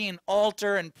liturgy and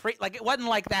altar and like it wasn't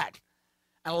like that.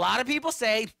 And a lot of people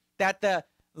say that the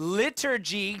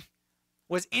liturgy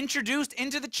was introduced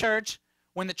into the church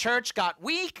when the church got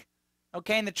weak.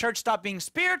 Okay, and the church stopped being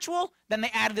spiritual, then they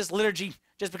added this liturgy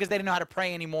just because they didn't know how to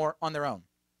pray anymore on their own.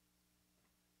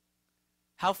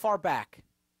 How far back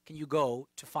can you go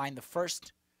to find the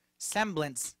first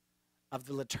semblance of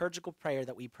the liturgical prayer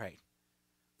that we pray?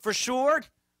 For sure,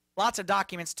 lots of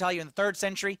documents tell you in the 3rd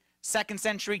century, 2nd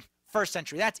century, 1st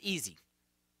century. That's easy.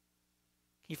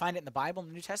 Can you find it in the Bible, in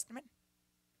the New Testament?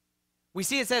 We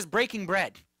see it says breaking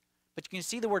bread, but you can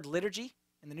see the word liturgy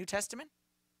in the New Testament?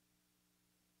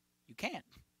 You can't.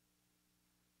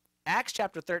 Acts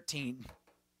chapter 13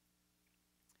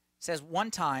 says one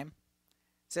time,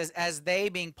 says, as they,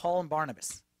 being Paul and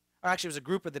Barnabas, or actually it was a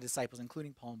group of the disciples,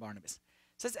 including Paul and Barnabas,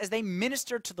 says, as they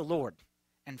ministered to the Lord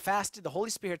and fasted, the Holy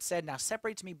Spirit said, now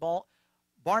separate to me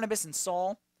Barnabas and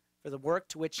Saul for the work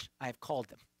to which I have called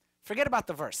them. Forget about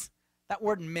the verse. That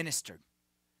word ministered.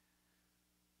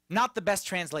 Not the best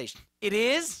translation. It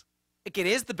is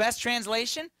the best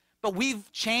translation, but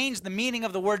we've changed the meaning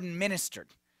of the word ministered.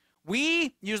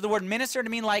 We use the word minister to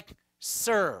mean like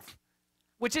serve,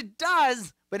 which it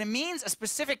does, but it means a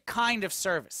specific kind of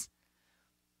service.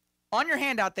 On your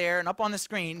handout there and up on the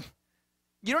screen,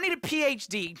 you don't need a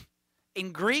PhD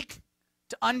in Greek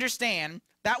to understand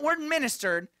that word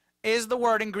ministered is the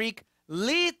word in Greek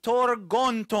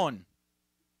liturgonton.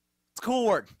 It's a cool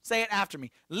word. Say it after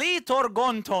me.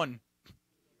 Liturgonton.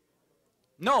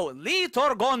 No,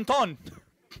 liturgonton.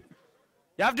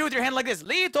 You have to do it with your hand like this.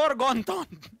 Liturgonton.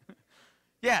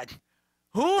 Yeah.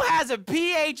 Who has a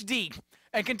PhD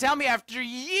and can tell me after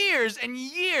years and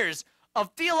years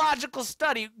of theological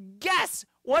study, guess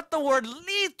what the word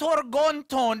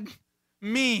liturgonton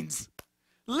means?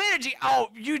 Liturgy. Oh,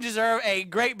 you deserve a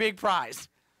great big prize.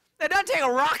 It doesn't take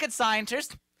a rocket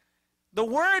scientist. The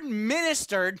word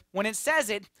ministered, when it says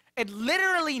it, it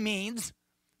literally means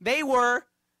they were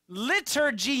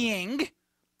liturgying.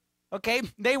 Okay,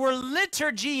 they were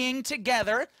liturgying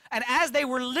together, and as they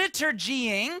were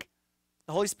liturgying,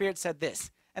 the Holy Spirit said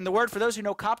this. And the word, for those who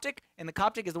know Coptic, in the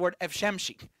Coptic is the word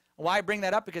evshemshi. Why I bring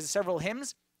that up? Because several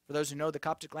hymns, for those who know the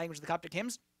Coptic language, the Coptic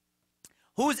hymns.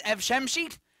 Who's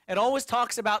evshemshi? It always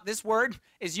talks about, this word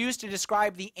is used to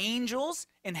describe the angels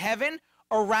in heaven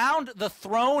around the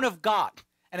throne of God.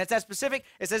 And it's that specific.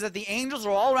 It says that the angels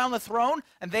are all around the throne,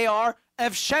 and they are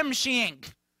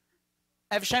evshemshiing.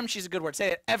 Evshemshi is a good word.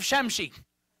 Say it. Evshemshi.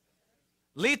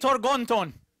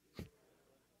 Liturgonton.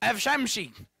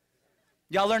 Evshemshi.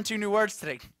 Y'all learned 2 new words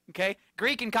today. Okay?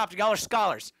 Greek and Coptic. Y'all are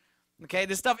scholars. Okay?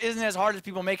 This stuff isn't as hard as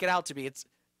people make it out to be. It's,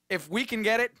 if we can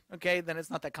get it, okay, then it's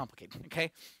not that complicated.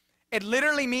 Okay? It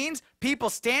literally means people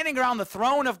standing around the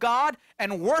throne of God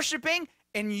and worshiping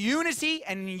in unity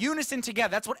and in unison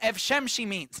together. That's what evshemshi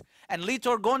means. And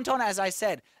liturgonton, as I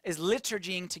said, is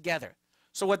liturgying together.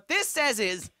 So what this says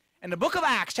is, in the book of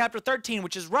Acts, chapter 13,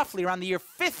 which is roughly around the year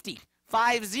 50,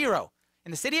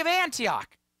 in the city of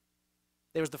Antioch,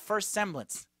 there was the first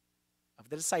semblance of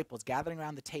the disciples gathering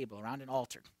around the table, around an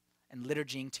altar, and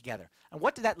liturgying together. And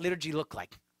what did that liturgy look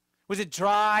like? Was it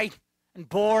dry and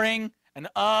boring and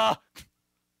What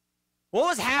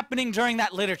was happening during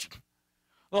that liturgy?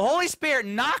 The Holy Spirit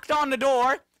knocked on the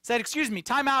door, said, excuse me,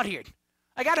 time out here.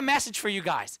 I got a message for you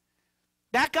guys.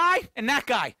 That guy and that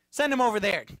guy, send them over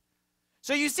there.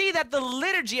 So you see that the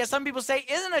liturgy, as some people say,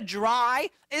 isn't a dry,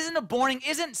 isn't a boring,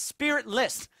 isn't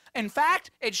spiritless. In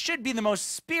fact, it should be the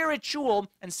most spiritual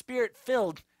and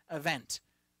spirit-filled event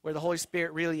where the Holy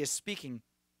Spirit really is speaking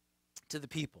to the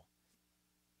people.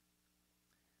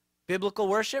 Biblical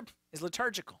worship is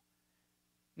liturgical.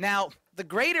 Now, the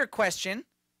greater question,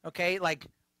 okay, like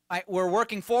we're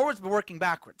working forwards, but working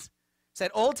backwards. Said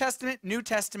Old Testament, New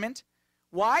Testament.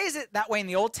 Why is it that way in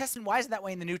the Old Testament? Why is it that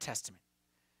way in the New Testament?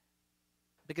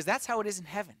 Because that's how it is in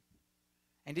heaven.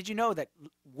 And did you know that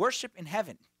worship in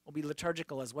heaven will be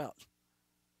liturgical as well?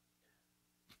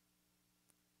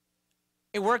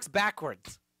 It works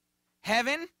backwards.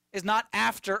 Heaven is not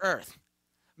after earth.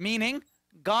 Meaning,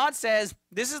 God says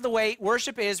this is the way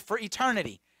worship is for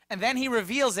eternity. And then he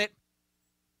reveals it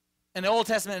in the Old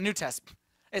Testament and New Testament.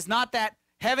 It's not that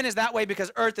heaven is that way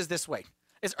because earth is this way.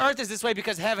 It's earth is this way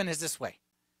because heaven is this way.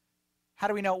 How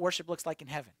do we know what worship looks like in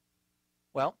heaven?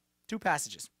 Well, 2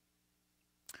 passages.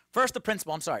 First, the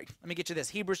principle. Let me get you this.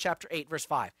 Hebrews chapter 8, verse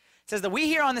 5. It says that we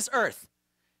here on this earth,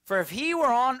 for if he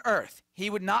were on earth, he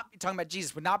would not be, talking about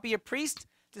Jesus, would not be a priest,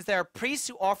 since there are priests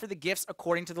who offer the gifts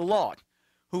according to the law,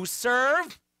 who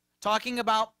serve, talking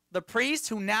about the priests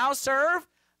who now serve,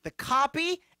 the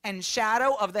copy and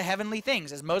shadow of the heavenly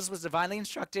things, as Moses was divinely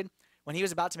instructed when he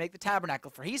was about to make the tabernacle.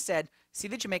 For he said, see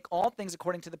that you make all things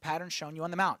according to the pattern shown you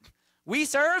on the mountain. We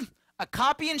serve a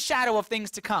copy and shadow of things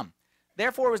to come.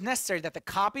 Therefore it was necessary that the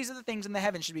copies of the things in the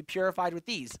heavens should be purified with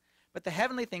these, but the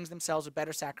heavenly things themselves are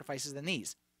better sacrifices than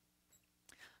these.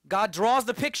 God draws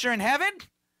the picture in heaven,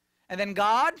 and then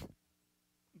God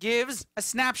gives a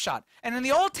snapshot. And in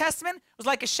the Old Testament, it was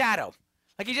like a shadow.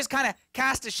 Like he just kind of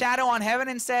cast a shadow on heaven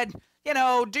and said, you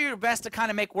know, do your best to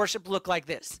kind of make worship look like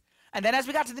this. And then as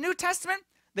we got to the New Testament,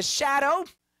 the shadow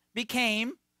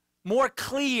became more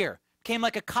clear, became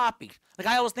like a copy. Like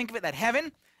I always think of it that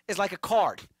heaven is like a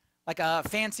card, like a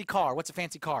fancy car. What's a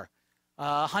fancy car?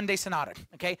 Hyundai Sonata,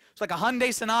 okay? It's like a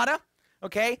Hyundai Sonata,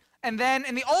 okay? And then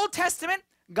in the Old Testament,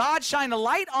 God shined a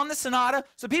light on the Sonata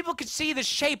so people could see the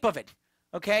shape of it,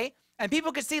 okay? And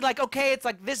people could see like, okay, it's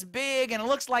like this big and it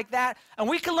looks like that. And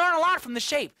we can learn a lot from the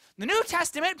shape. The New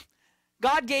Testament,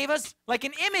 God gave us like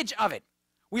an image of it.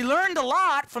 We learned a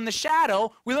lot from the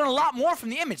shadow. We learned a lot more from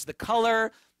the image, the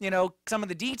color, some of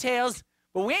the details.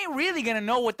 But we ain't really going to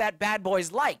know what that bad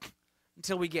boy's like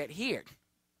until we get here.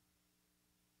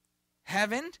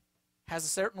 Heaven has a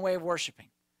certain way of worshiping.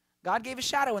 God gave a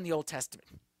shadow in the Old Testament.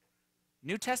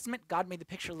 New Testament, God made the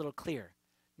picture a little clearer.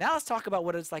 Now let's talk about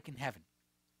what it's like in heaven.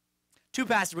 Two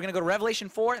passages. We're going to go to Revelation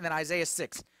 4 and then Isaiah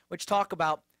 6, which talk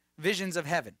about visions of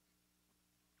heaven.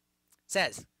 It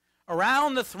says,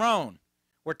 around the throne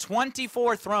were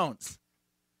 24 thrones,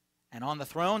 and on the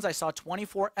thrones I saw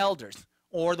 24 elders,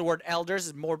 or the word elders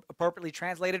is more appropriately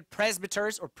translated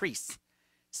presbyters or priests,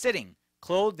 sitting,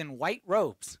 clothed in white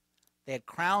robes. They had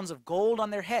crowns of gold on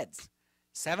their heads.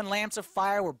 7 lamps of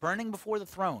fire were burning before the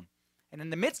throne, and in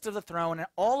the midst of the throne and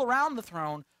all around the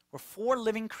throne were 4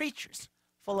 living creatures,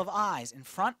 full of eyes in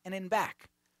front and in back,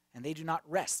 and they do not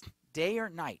rest day or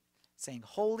night, saying,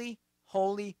 Holy,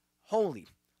 holy, holy,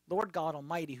 Lord God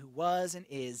Almighty, who was and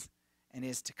is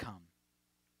to come.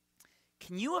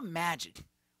 Can you imagine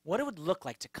what it would look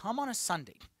like to come on a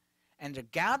Sunday and to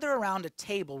gather around a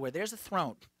table where there's a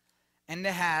throne and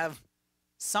to have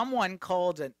someone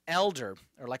called an elder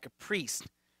or like a priest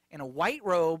in a white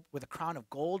robe with a crown of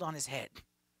gold on his head?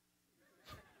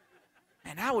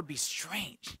 And that would be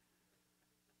strange.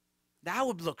 That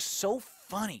would look so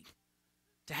funny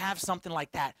to have something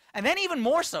like that. And then even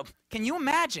more so, can you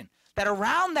imagine that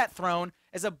around that throne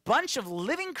is a bunch of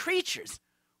living creatures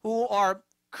who are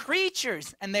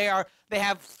creatures, and they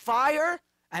have fire,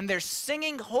 and they're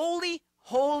singing, holy,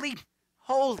 holy,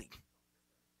 holy.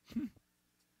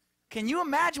 Can you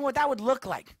imagine what that would look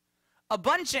like? A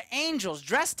bunch of angels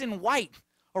dressed in white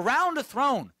around a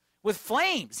throne with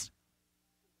flames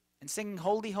and singing,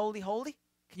 holy, holy, holy.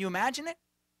 Can you imagine it?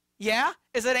 Yeah?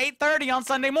 It's at 8:30 on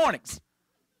Sunday mornings.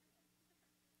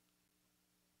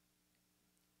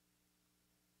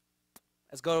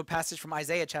 Let's go to a passage from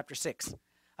Isaiah chapter 6.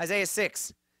 Isaiah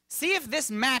 6. See if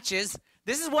this matches.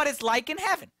 This is what it's like in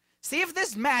heaven. See if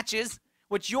this matches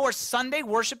what your Sunday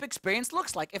worship experience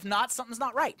looks like. If not, something's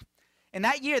not right. In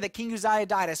that year that King Uzziah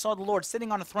died, I saw the Lord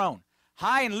sitting on a throne,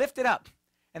 high and lifted up,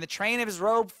 and the train of his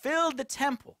robe filled the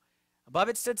temple. Above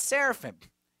it stood seraphim.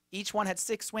 Each one had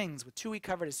 6 wings. With 2 he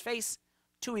covered his face,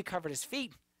 2 he covered his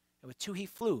feet, and with 2 he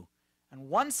flew. And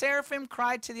one seraphim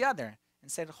cried to the other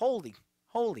and said, Holy,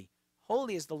 holy,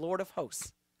 holy is the Lord of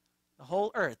hosts. The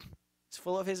whole earth is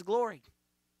full of his glory.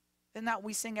 Isn't that what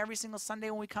we sing every single Sunday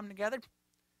when we come together?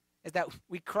 Is that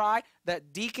we cry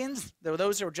that deacons,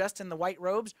 those who are dressed in the white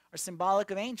robes, are symbolic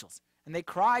of angels. And they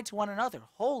cry to one another,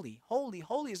 Holy, holy,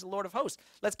 holy is the Lord of hosts.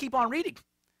 Let's keep on reading. It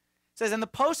says, and the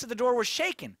posts of the door were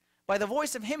shaken by the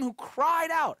voice of him who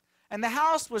cried out, and the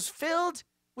house was filled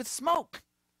with smoke.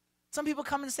 Some people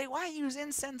come and say, why use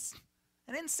incense?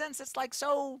 And incense, it's like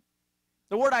so,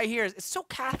 the word I hear is, it's so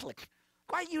Catholic.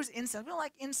 Why use incense? We don't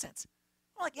like incense.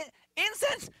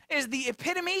 Incense is the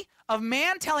epitome of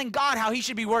man telling God how he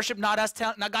should be worshipped, not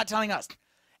God telling us.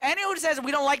 Anyone who says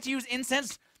we don't like to use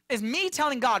incense is me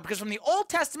telling God, because from the Old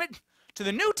Testament to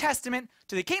the New Testament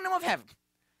to the kingdom of heaven,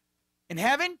 in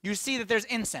heaven you see that there's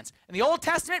incense. In the Old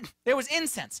Testament there was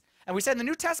incense, and we said in the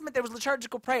New Testament there was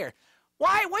liturgical prayer.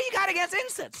 Why? What you got against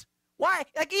incense? Why?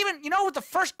 Like even, what the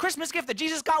first Christmas gift that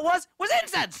Jesus got was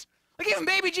incense. Like even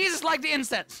baby Jesus liked the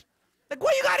incense. Like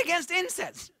what you got against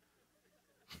incense?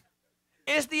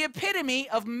 Is the epitome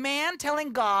of man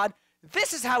telling God,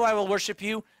 this is how I will worship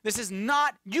you. This is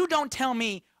not, you don't tell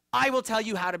me, I will tell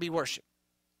you how to be worshiped.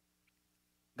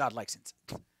 God likes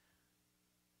incense.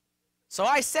 So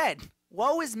I said,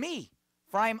 woe is me,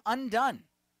 for I am undone,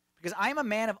 because I am a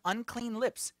man of unclean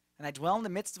lips, and I dwell in the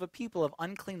midst of a people of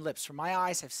unclean lips, for my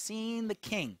eyes have seen the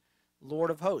King, Lord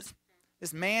of hosts.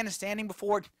 This man is standing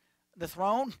before the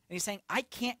throne, and he's saying, I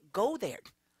can't go there.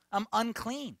 I'm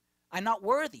unclean. I'm not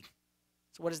worthy.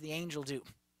 So what does the angel do?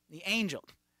 The angel.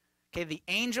 Okay, the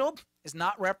angel is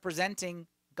not representing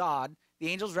God. The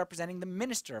angel is representing the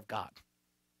minister of God.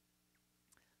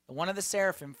 The one of the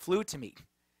seraphim flew to me,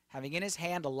 having in his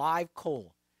hand a live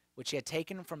coal, which he had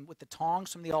taken with the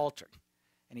tongs from the altar.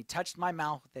 And he touched my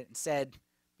mouth with it and said,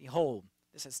 Behold,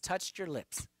 this has touched your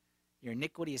lips. Your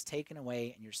iniquity is taken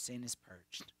away and your sin is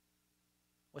purged.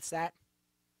 What's that?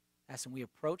 That's when we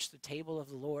approach the table of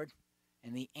the Lord,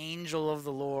 and the angel of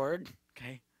the Lord,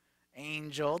 okay,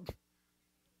 angel,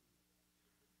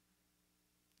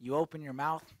 you open your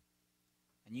mouth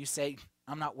and you say,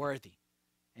 I'm not worthy.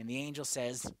 And the angel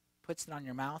says, puts it on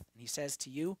your mouth, and he says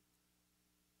to you,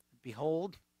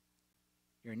 Behold,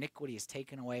 your iniquity is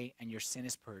taken away and your sin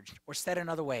is purged. Or said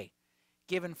another way,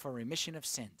 given for remission of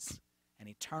sins and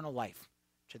eternal life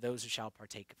to those who shall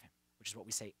partake of him, which is what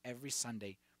we say every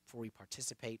Sunday before we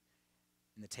participate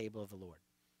in the table of the Lord.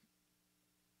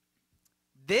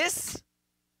 This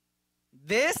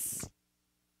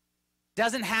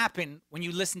doesn't happen when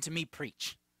you listen to me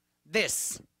preach.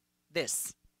 This.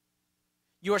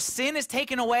 Your sin is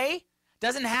taken away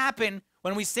doesn't happen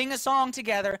when we sing a song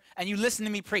together and you listen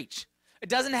to me preach. It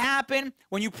doesn't happen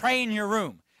when you pray in your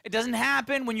room. It doesn't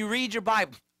happen when you read your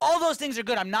Bible. All those things are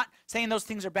good. I'm not saying those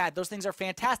things are bad. Those things are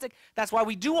fantastic. That's why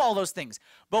we do all those things.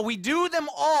 But we do them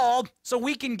all so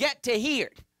we can get to here.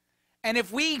 And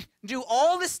if we do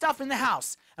all this stuff in the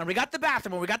house, and we got the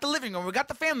bathroom, and we got the living room, we got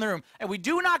the family room, and we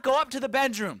do not go up to the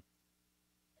bedroom,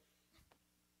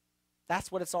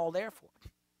 that's what it's all there for.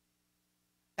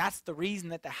 That's the reason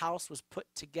that the house was put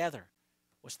together,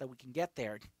 was so that we can get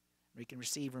there, and we can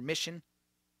receive remission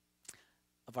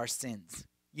of our sins.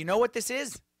 You know what this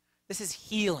is? This is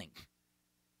healing.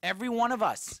 Every one of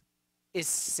us is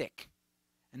sick,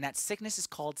 and that sickness is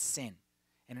called sin.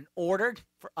 And in order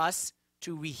for us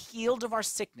to be healed of our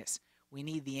sickness, we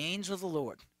need the angel of the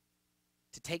Lord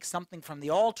to take something from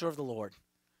the altar of the Lord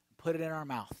and put it in our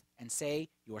mouth and say,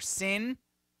 your sin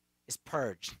is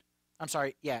purged. I'm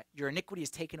sorry, your iniquity is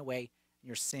taken away and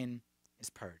your sin is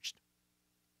purged.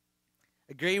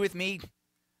 Agree with me?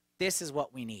 This is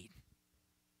what we need.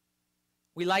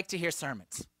 We like to hear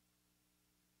sermons.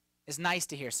 It's nice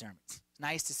to hear sermons. It's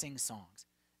nice to sing songs.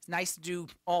 It's nice to do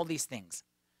all these things.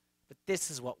 But this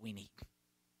is what we need.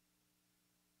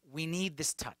 We need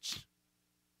this touch.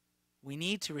 We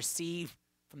need to receive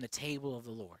from the table of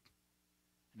the Lord.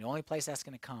 And the only place that's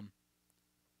going to come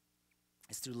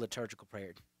is through liturgical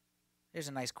prayer. Here's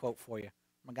a nice quote for you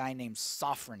from a guy named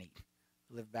Sophrony,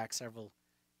 who lived back several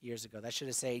years ago. That should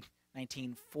have said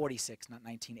 1946, not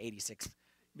 1986.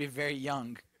 Be very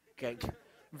young. Okay.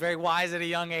 Very wise at a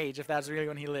young age, if that's really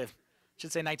when he lived.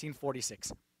 Should say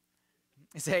 1946.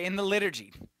 He say, in the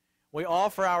liturgy, we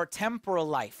offer our temporal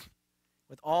life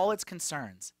with all its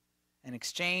concerns. In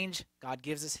exchange, God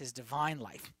gives us his divine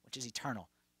life, which is eternal.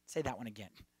 Say that one again.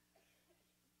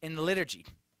 In the liturgy,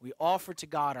 we offer to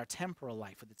God our temporal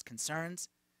life with its concerns,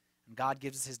 and God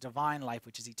gives us his divine life,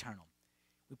 which is eternal.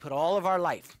 We put all of our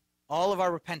life, all of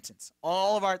our repentance,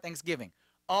 all of our thanksgiving,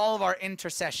 all of our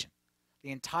intercession,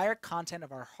 the entire content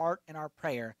of our heart and our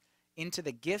prayer into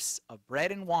the gifts of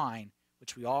bread and wine,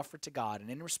 which we offer to God. And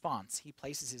in response, he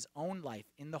places his own life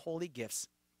in the holy gifts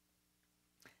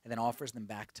and then offers them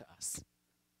back to us.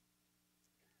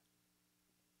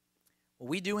 What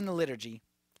we do in the liturgy,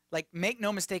 like, make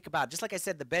no mistake about it, just like I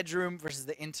said, the bedroom versus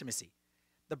the intimacy.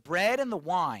 The bread and the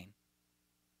wine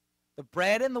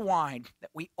that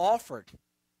we offered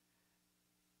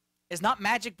is not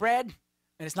magic bread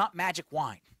and it's not magic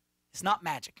wine. It's not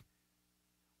magic.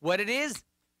 What it is,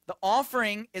 the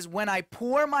offering is when I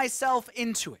pour myself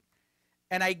into it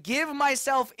and I give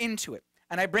myself into it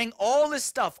and I bring all this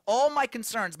stuff, all my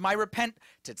concerns, my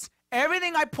repentance,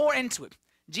 everything I pour into it.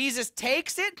 Jesus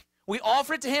takes it, we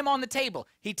offer it to him on the table.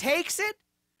 He takes it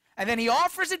and then he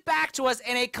offers it back to us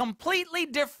in a completely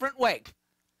different way.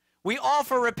 We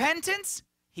offer repentance,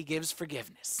 he gives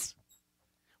forgiveness.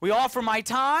 We offer my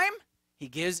time, he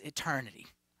gives eternity.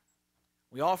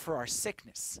 We offer our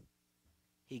sickness,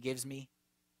 he gives me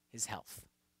his health.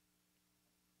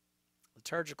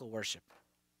 Liturgical worship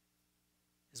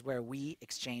is where we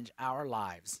exchange our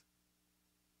lives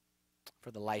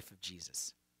for the life of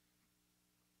Jesus.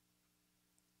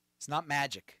 It's not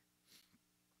magic.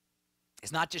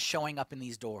 It's not just showing up in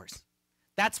these doors.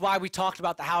 That's why we talked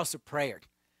about the house of prayer.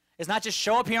 It's not just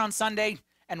show up here on Sunday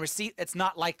and receive. It's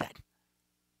not like that.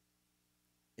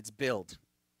 It's build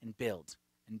and build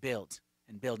and build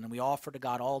and build, and we offer to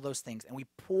God all those things, and we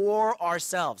pour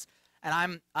ourselves.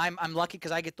 And I'm lucky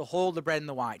because I get to hold the bread and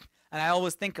the wine, and I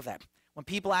always think of that. When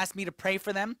people ask me to pray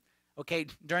for them, okay,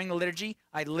 during the liturgy,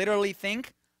 I literally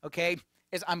think, okay,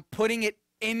 is I'm putting it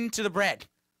into the bread.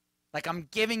 Like I'm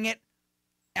giving it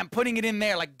and putting it in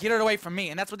there, like get it away from me.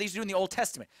 And that's what they used to do in the Old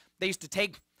Testament. They used to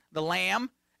take the lamb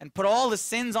and put all the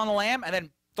sins on the lamb and then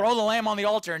throw the lamb on the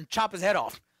altar and chop his head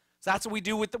off. So that's what we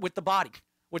do with the body,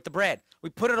 with the bread. We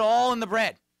put it all in the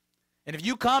bread. And if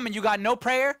you come and you got no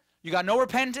prayer, you got no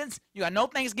repentance, you got no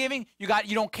thanksgiving, you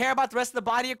don't care about the rest of the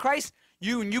body of Christ,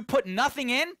 you put nothing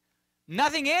in,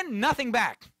 nothing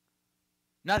back.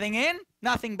 Nothing in,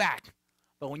 nothing back.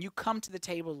 But when you come to the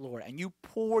table of the Lord and you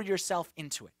pour yourself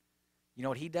into it, you know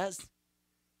what he does?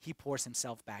 He pours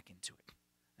himself back into it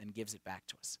and gives it back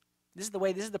to us. This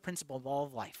is the principle of all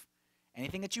of life.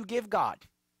 Anything that you give God,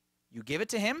 you give it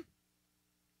to him,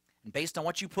 and based on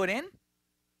what you put in,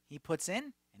 he puts in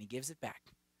and he gives it back.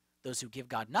 Those who give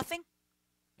God nothing,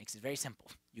 makes it very simple.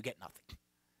 You get nothing.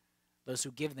 Those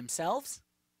who give themselves,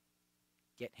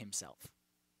 get himself.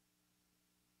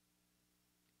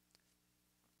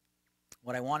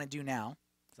 What I want to do now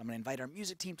So I'm going to invite our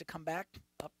music team to come back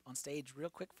up on stage real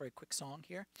quick for a quick song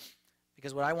here.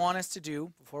 Because what I want us to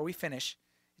do before we finish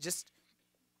is just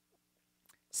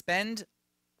spend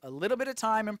a little bit of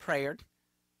time in prayer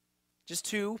just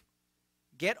to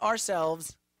get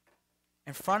ourselves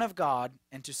in front of God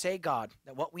and to say, God,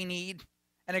 that what we need,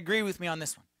 and agree with me on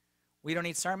this one, we don't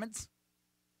need sermons,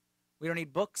 we don't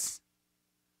need books,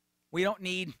 we don't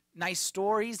need nice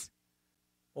stories.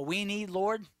 What we need,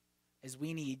 Lord, is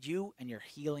we need you and your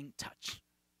healing touch.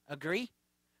 Agree?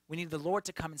 We need the Lord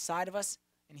to come inside of us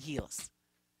and heal us.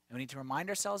 And we need to remind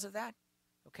ourselves of that,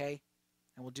 okay?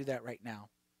 And we'll do that right now.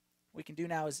 What we can do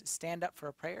now is stand up for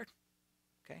a prayer,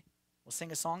 okay? We'll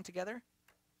sing a song together,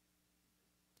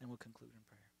 and we'll conclude in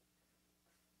prayer.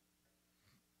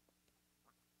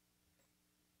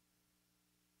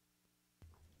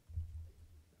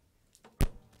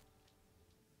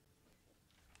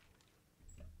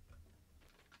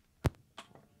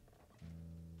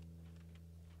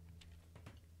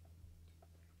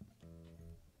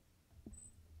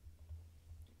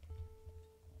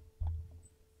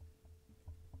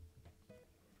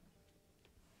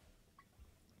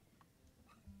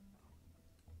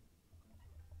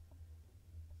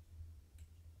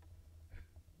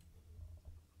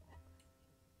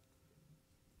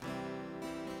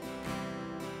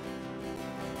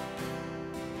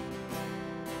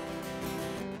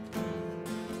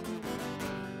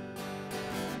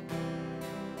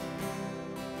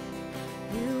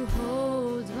 You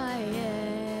hold my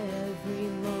every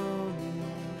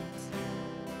moment.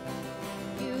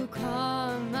 You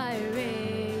calm my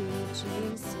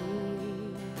raging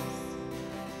seas.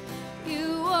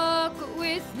 You walk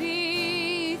with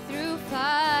me through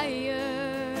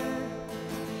fire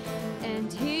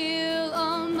and heal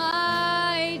all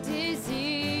my disease.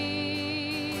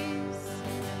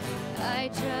 I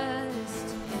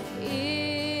trust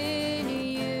in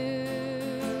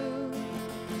you.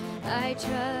 I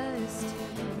trust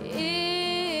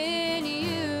in you.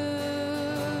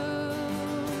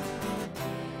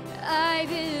 I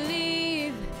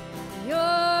believe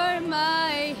you're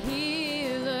my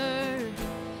healer.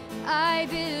 I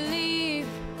believe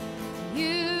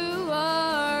you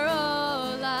are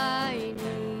all I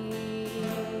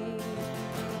need.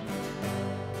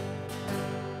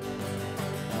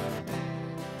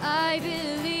 I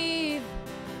believe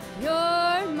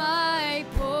you're my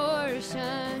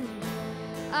portion.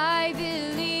 I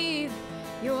believe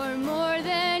you're more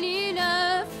than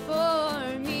enough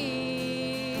for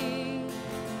me.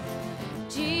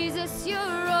 Jesus, you're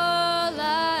all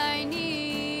I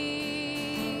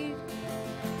need.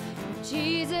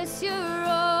 Jesus, you're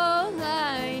all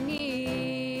I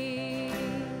need.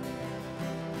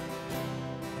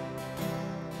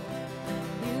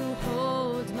 You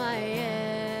hold my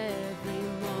every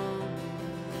moment.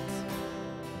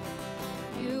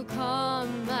 You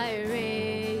calm my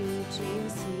raging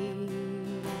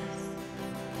seas.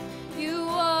 You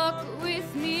walk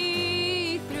with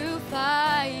me through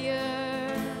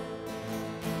fire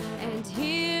and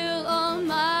heal all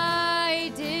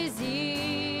my disease.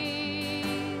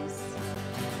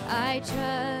 I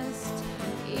trust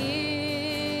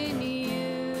in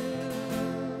you,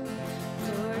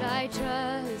 Lord. I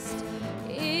trust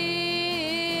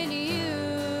in you.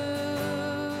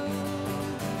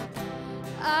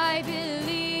 I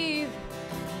believe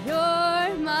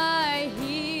you're my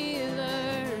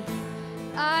healer.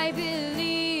 I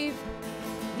believe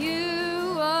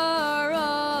you are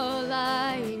all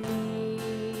I need.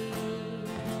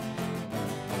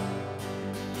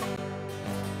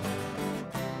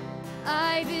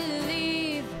 I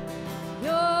believe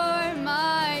you're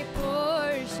my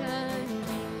portion.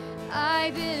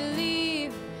 I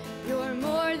believe you're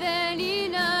more than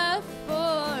enough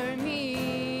for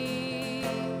me.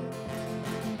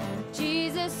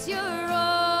 Jesus, you're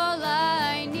all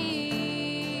I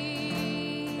need.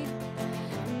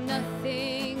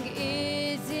 Nothing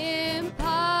is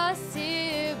impossible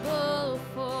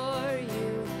for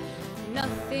you.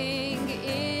 Nothing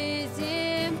is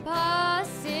impossible.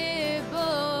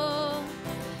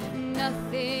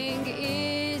 Nothing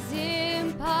is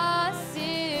impossible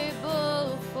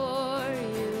for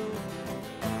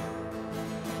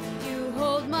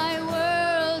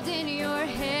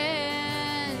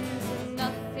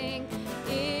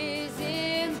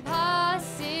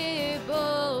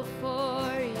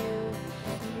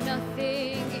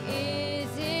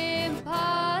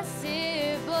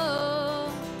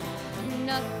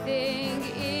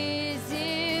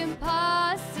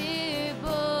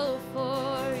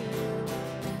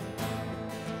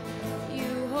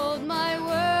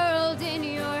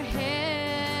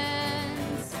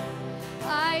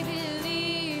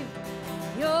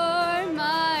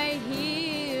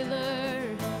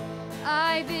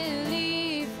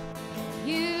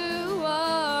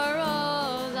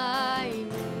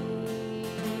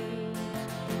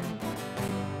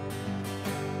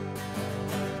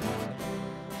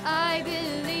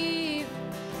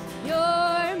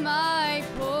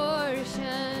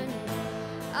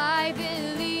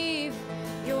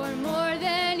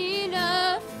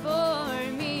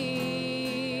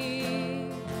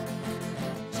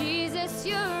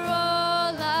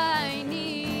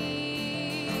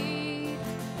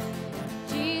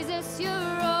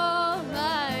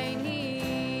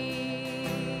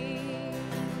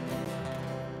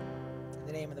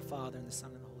Father, and the Son,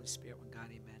 and the Holy Spirit, one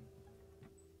God, amen.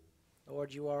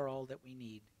 Lord, you are all that we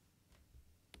need.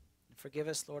 And forgive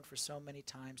us, Lord, for so many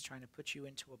times trying to put you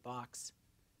into a box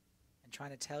and trying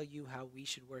to tell you how we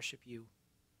should worship you.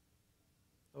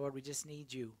 Lord, we just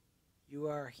need you. You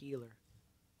are our healer.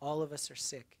 All of us are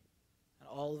sick, and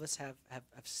all of us have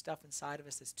stuff inside of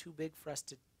us that's too big for us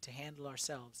to handle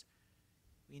ourselves.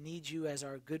 We need you as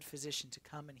our good physician to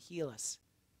come and heal us.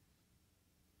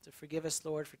 So forgive us,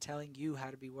 Lord, for telling you how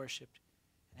to be worshipped,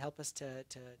 and help us to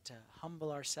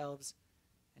humble ourselves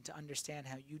and to understand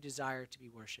how you desire to be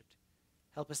worshipped.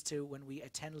 Help us to, when we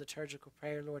attend liturgical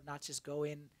prayer, Lord, not just go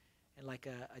in like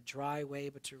a dry way,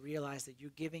 but to realize that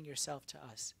you're giving yourself to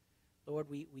us. Lord,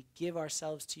 we give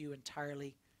ourselves to you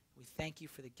entirely. We thank you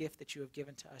for the gift that you have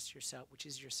given to us yourself, which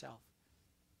is yourself.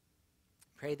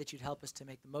 Pray that you'd help us to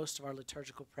make the most of our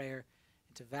liturgical prayer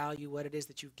and to value what it is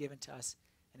that you've given to us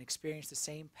and experience the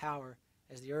same power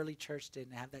as the early church did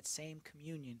and have that same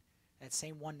communion, that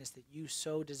same oneness that you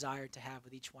so desired to have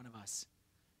with each one of us.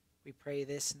 We pray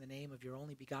this in the name of your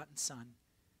only begotten Son,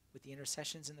 with the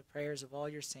intercessions and the prayers of all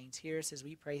your saints. Hear us as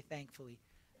we pray thankfully.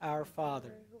 Our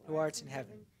Father, who art in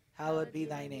heaven, hallowed be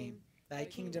thy name. Thy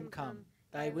kingdom come,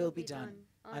 thy will be done,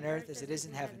 on earth as it is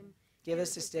in heaven. Give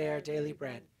us this day our daily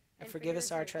bread, and forgive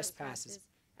us our trespasses,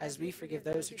 as we forgive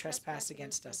those who trespass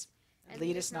against us. And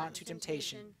lead us not into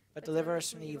temptation, but deliver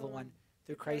us from the evil one.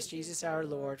 Through Christ Jesus our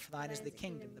Lord, for thine is the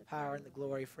kingdom, the power, and the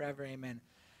glory forever. Amen.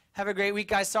 Have a great week,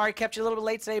 guys. Sorry, kept you a little bit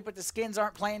late today, but the Skins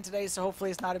aren't playing today, so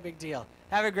hopefully it's not a big deal.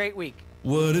 Have a great week.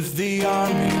 What if the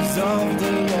armies of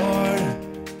the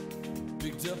Lord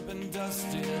picked up and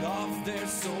dusted off their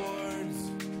swords,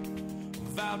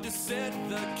 vowed to set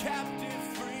the captive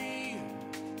free,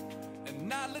 and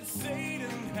not let Satan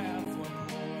have one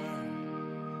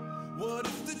more? What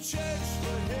if the church,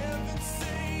 for heaven's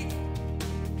sake,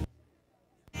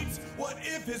 what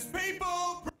if his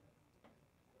people,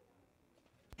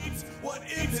 what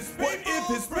if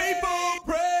his people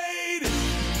prayed?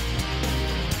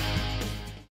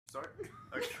 Start?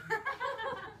 Okay.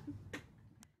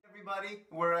 Everybody,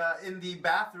 we're in the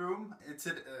bathroom. It's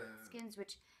at Skins,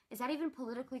 which, is that even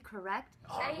politically correct?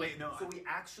 wait, no. So we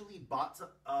actually bought some,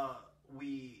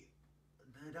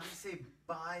 did I say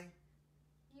bye?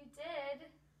 You did.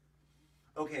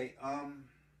 Okay, welcome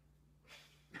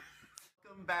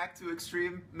back to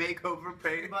Extreme Makeover.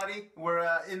 Pray, everybody. We're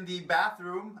in the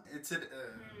bathroom. It's at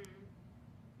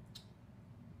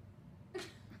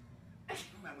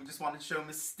man, we just wanted to show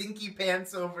Miss Stinky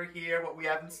Pants over here what we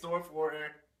have in store for her.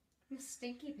 Miss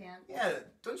Stinky Pants. Yeah,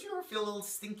 don't you ever feel a little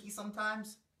stinky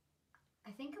sometimes?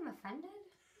 I think I'm offended.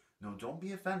 No, don't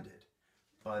be offended.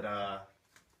 But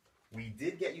we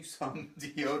did get you some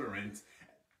deodorant,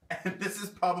 and this is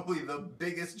probably the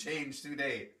biggest change to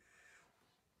date.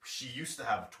 She used to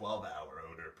have 12-hour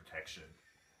odor protection.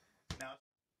 Now,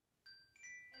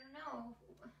 I don't know.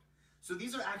 so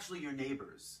these are actually your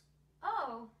neighbors.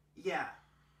 Oh, Yeah,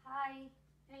 hi.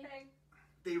 Hey.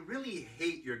 they really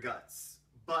hate your guts,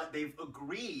 but they've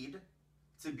agreed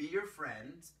to be your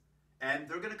friend, and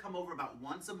they're gonna come over about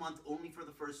once a month only for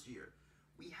the first year.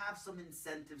 We have some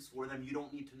incentives for them. You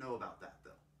don't need to know about that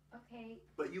though. Okay.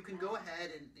 But you can go ahead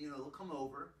and, they'll come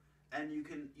over, and you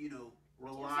can,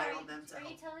 rely on them to Are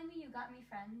help. you telling me you got me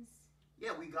friends?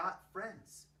 Yeah, we got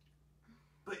friends.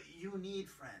 But you need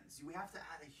friends. We have to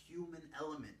add a human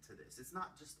element to this. It's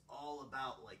not just all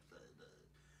about like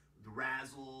the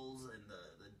razzles and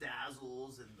the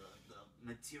dazzles and the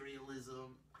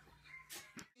materialism.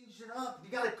 Change it up. You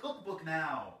got a cookbook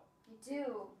now. You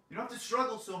do. You don't have to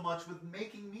struggle so much with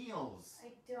making meals.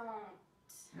 I don't.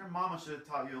 Your mama should have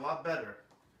taught you a lot better.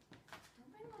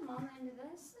 Don't bring my mama into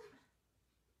this.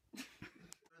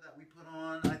 That we put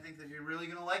on, I think that you're really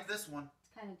gonna like this one.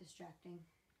 It's kind of distracting.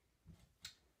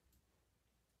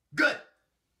 Good.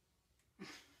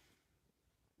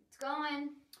 It's going.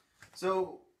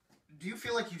 So, do you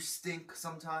feel like you stink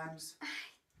sometimes?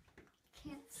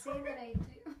 Can't say that I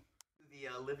do. The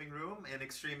living room in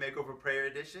Extreme Makeover Prayer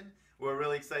Edition. We're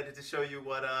really excited to show you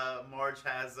what Marge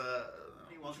has.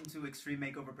 Welcome to Extreme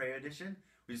Makeover Prayer Edition.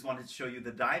 We just wanted to show you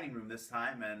the dining room this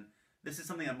time, and this is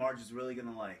something that Marge is really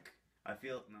gonna like. I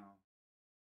feel no.